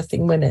brown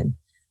birthing women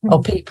or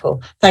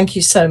people. Thank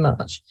you so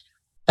much.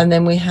 And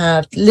then we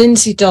have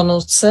Lindsay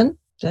Donaldson.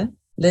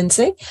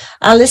 Lindsay.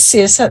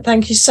 Alicia said,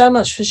 thank you so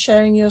much for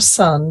sharing your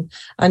son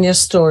and your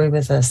story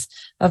with us.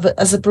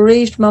 As a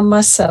bereaved mum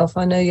myself,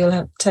 I know you'll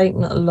have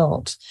taken a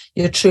lot.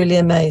 You're truly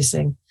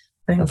amazing.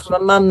 And for my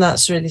mum,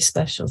 that's really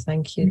special.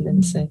 Thank you,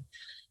 Lindsay.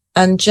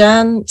 And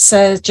Jan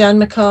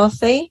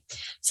McCarthy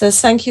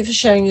says, thank you for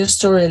sharing your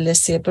story,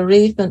 Alicia.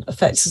 Bereavement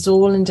affects us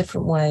all in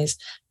different ways.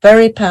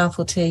 Very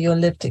powerful to hear your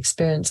lived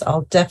experience.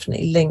 I'll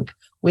definitely link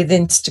with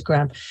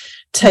Instagram.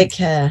 Take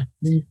care.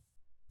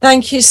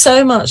 Thank you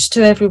so much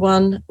to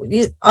everyone.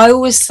 I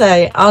always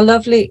say I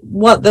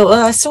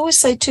always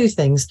say two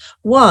things.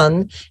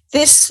 One,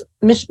 this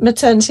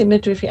maternity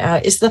midwifery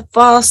hour is the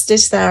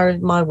fastest hour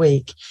of my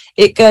week.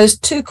 It goes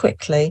too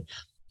quickly.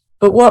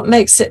 But what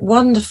makes it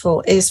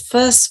wonderful is,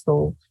 first of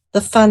all,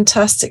 the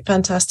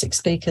fantastic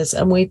speakers.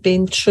 And we've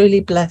been truly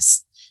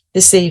blessed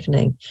this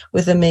evening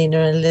with Amina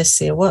and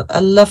Alicia. What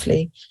a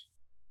lovely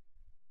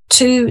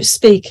two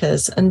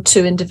speakers and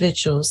two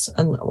individuals,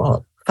 and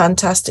what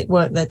fantastic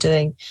work they're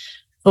doing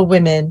for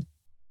women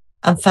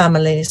and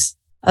families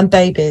and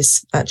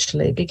babies,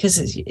 actually, because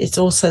it's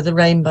also the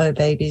rainbow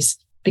babies,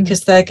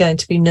 because they're going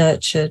to be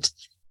nurtured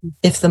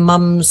if the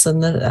mums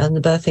and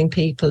the birthing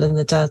people and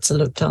the dads are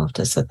looked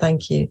after. So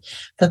thank you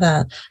for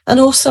that. And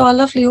also our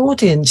lovely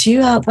audience,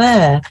 you out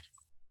there.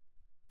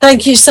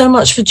 Thank you so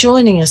much for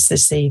joining us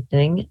this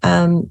evening.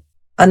 And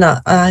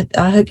I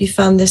hope you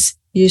found this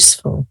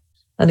useful.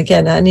 And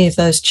again, any of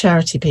those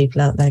charity people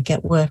out there,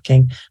 get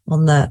working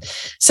on that.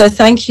 So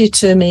thank you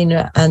to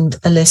Amina and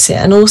Alicia.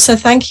 And also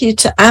thank you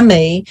to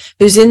Amy,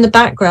 who's in the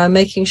background,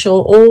 making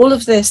sure all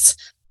of this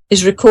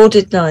is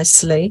recorded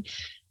nicely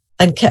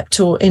and kept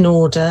all in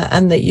order,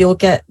 and that you'll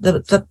get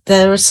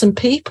there are some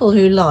people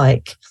who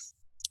like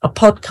a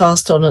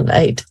podcast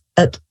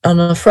on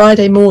a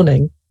Friday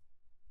morning.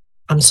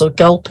 I'm sort of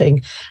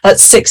gulping at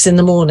 6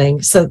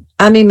 a.m. So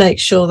Amy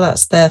makes sure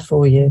that's there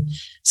for you.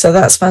 So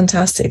that's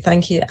fantastic.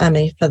 Thank you,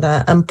 Amy, for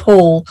that. And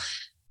Paul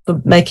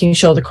for making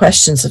sure the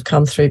questions have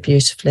come through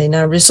beautifully.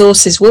 Now,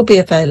 resources will be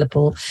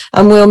available,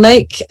 and we'll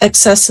make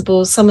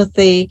accessible some of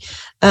the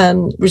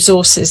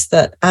resources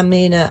that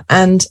Amina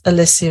and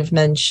Alicia have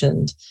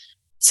mentioned.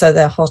 So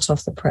they're hot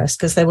off the press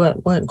because they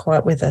weren't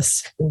quite with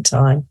us in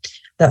time.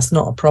 That's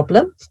not a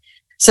problem.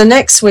 So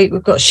next week,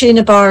 we've got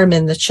Sheena Barham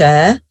in the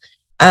chair.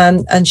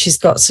 And she's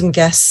got some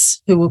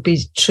guests who will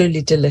be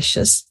truly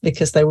delicious,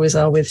 because they always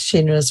are with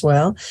Sheena as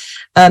well.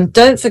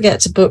 Don't forget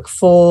to book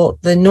for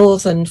the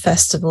Northern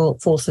Festival,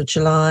 4th of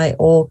July,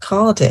 or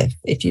Cardiff,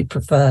 if you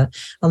prefer,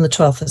 on the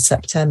 12th of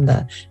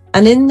September.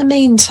 And in the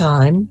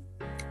meantime,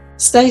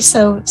 stay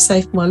so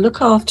safe and well.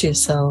 Look after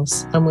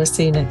yourselves, and we'll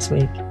see you next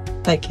week.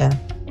 Take care.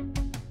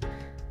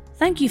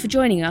 Thank you for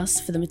joining us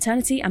for the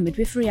Maternity and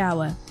Midwifery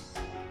Hour.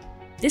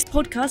 This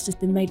podcast has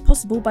been made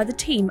possible by the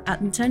team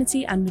at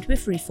Maternity and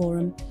Midwifery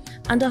Forum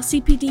and our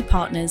CPD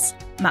partners,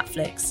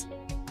 Matflix.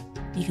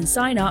 You can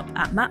sign up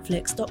at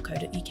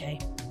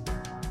matflix.co.uk.